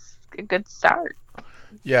always a good start.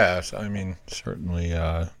 Yes, I mean, certainly,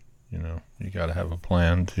 you got to have a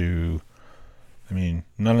plan to. I mean,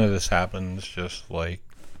 none of this happens just by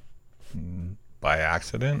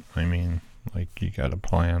accident. I mean, you got to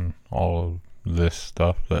plan all of this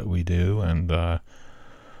stuff that we do, and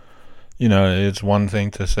it's one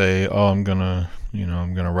thing to say, "Oh, I'm gonna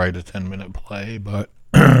write a 10-minute play," but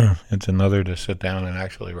it's another to sit down and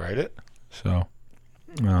actually write it. So,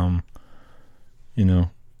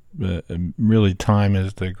 really, time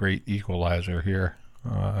is the great equalizer here.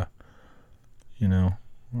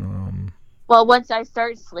 Well, once I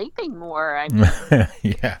start sleeping more, I mean,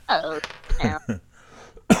 yeah.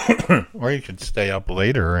 Or you could stay up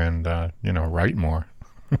later and write more.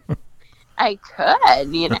 I could, I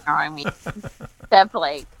mean, except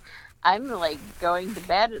I'm going to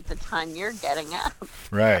bed at the time you're getting up.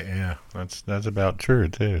 Right. Yeah. That's about true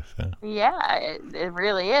too. So. Yeah, it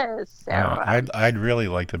really is. So I'd really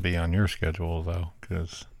like to be on your schedule though,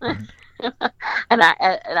 because. and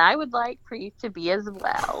I would like for you to be as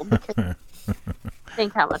well, because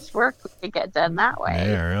think how much work we could get done that way.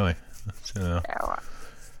 Yeah, really. So,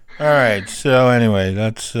 all right. So anyway,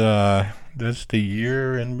 that's the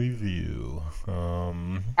year in review.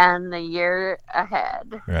 And the year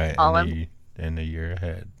ahead. Right. And the year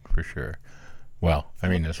ahead for sure. Well, I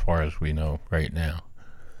mean, as far as we know right now.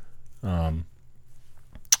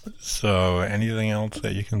 So anything else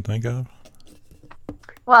that you can think of?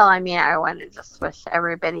 Well, I mean, I want to just wish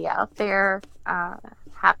everybody out there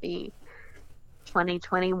happy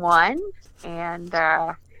 2021, and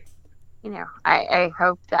I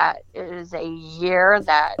hope that it is a year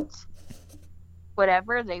that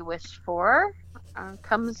whatever they wish for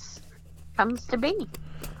comes to be.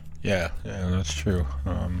 Yeah, that's true.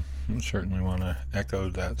 I certainly want to echo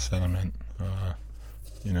that sentiment.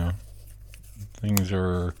 Things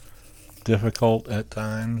are difficult at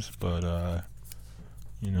times, but I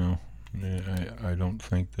don't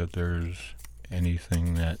think that there's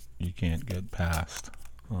anything that you can't get past.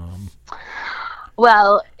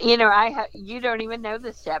 Well, you don't even know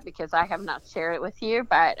this yet because I have not shared it with you,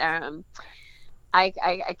 but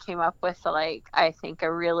I came up with I think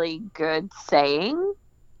a really good saying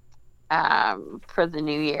for the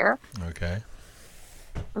new year. Okay.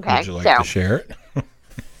 Would you like to share it?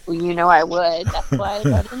 Well, I would. That's why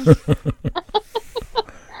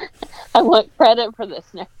I want credit for this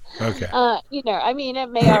now. Okay. I mean, it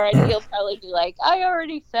may already, you'll probably be like, I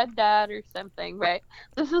already said that or something, right?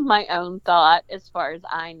 This is my own thought as far as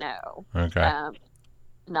I know. Okay.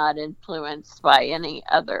 Not influenced by any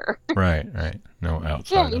other. Right. No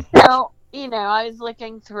outside. Yeah, so, I was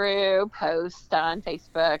looking through posts on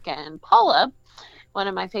Facebook, and Paula, one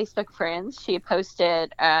of my Facebook friends, she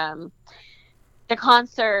posted the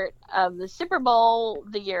concert of the Super Bowl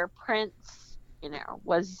the year Prince,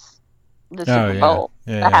 was the Super Bowl,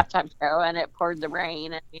 the halftime show, and it poured the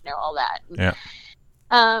rain and all that. Yeah.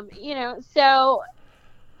 So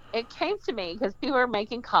it came to me because people were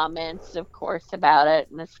making comments, of course, about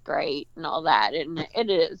it, and it's great and all that, and it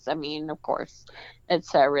is. I mean, of course,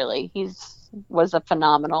 it's he was a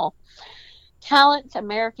phenomenal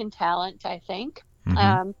American talent, I think.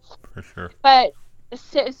 Mm-hmm. For sure. But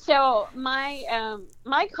so my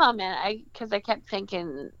comment, because I kept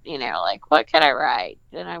thinking, like, what could I write?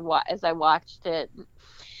 And as I watched it,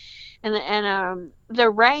 and the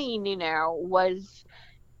rain, was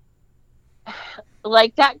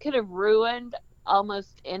like, that could have ruined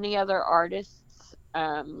almost any other artist's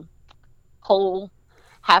whole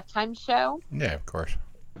halftime show. Yeah, of course.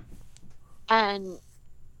 And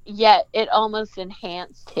yet it almost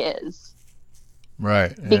enhanced his.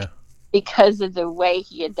 Right. Yeah. Because of the way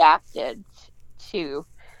he adapted to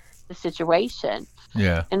the situation.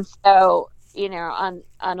 Yeah. And so, on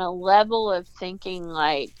a level of thinking,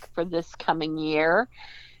 like, for this coming year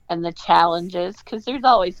and the challenges, because there's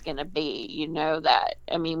always going to be, that,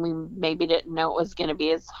 I mean, we maybe didn't know it was going to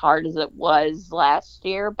be as hard as it was last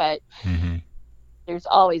year, but mm-hmm. there's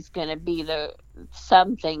always going to be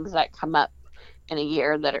some things that come up in a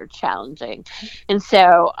year that are challenging. And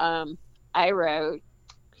so I wrote,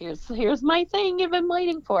 here's my thing you've been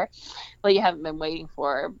waiting for. Well, you haven't been waiting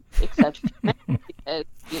for, except because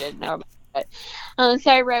you didn't know about it.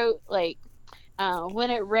 So I wrote, like,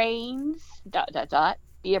 when it rains, ...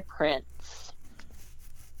 be a prince.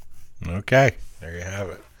 Okay, there you have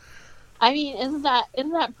it. I mean, isn't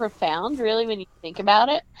that profound, really, when you think about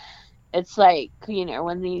it? It's like,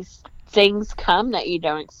 when these things come that you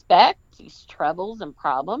don't expect, these troubles and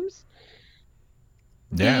problems.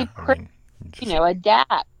 Yeah,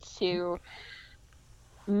 adapt to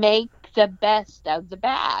make the best of the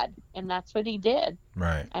bad, and that's what he did.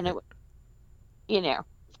 Right. And it,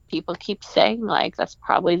 people keep saying, like, that's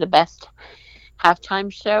probably the best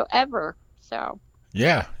halftime show ever. So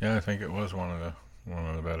yeah, I think it was one of the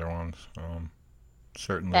better ones.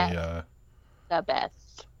 Certainly the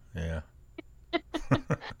best. Yeah.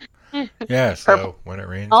 Yeah. So when it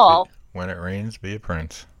rains, be a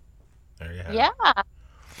prince. There you have it. Yeah.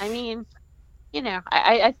 I mean,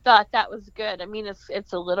 I thought that was good. I mean,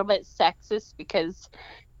 it's a little bit sexist because,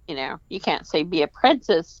 you can't say be a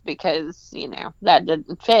princess because, that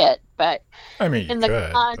didn't fit. But I mean, in the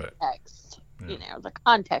context, the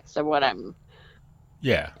context of what I'm,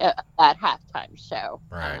 that halftime show,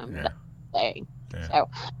 right? Saying. Yeah. So,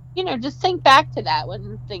 just think back to that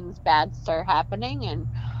when things bad start happening, and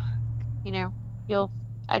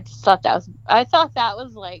I thought that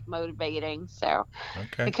was like motivating. So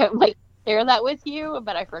okay. I couldn't share that with you,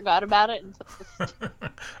 but I forgot about it.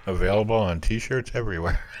 Available on T-shirts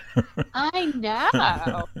everywhere. I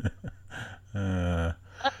know. All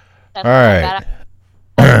right.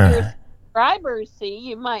 Your subscribers see,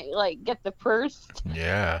 you might get the first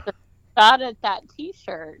shot at that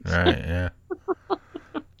T-shirt. Right. Yeah.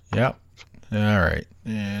 Yep. All right.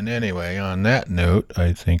 And anyway, on that note,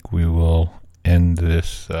 I think we will end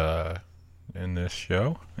this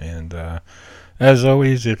show. And as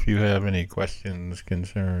always, if you have any questions,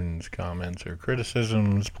 concerns, comments, or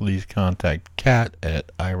criticisms, please contact Kat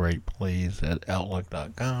at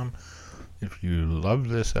iWritePlays@outlook.com. If you love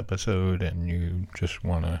this episode and you just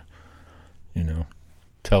want to,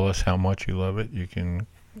 tell us how much you love it, you can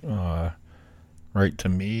write to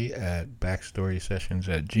me at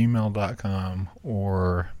backstorysessions@gmail.com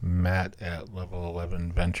or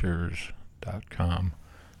matt@level11ventures.com,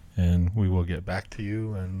 and we will get back to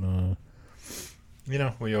you. And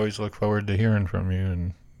we always look forward to hearing from you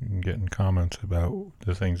and getting comments about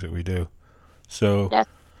the things that we do. So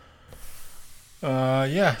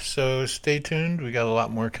so stay tuned. We got a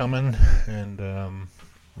lot more coming, and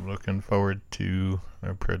looking forward to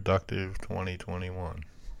a productive 2021.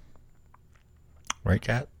 Right,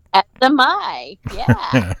 Kat? As am I.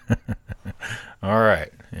 Yeah. All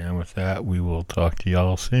right. And with that, we will talk to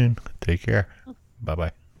y'all soon. Take care.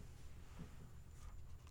 Bye-bye.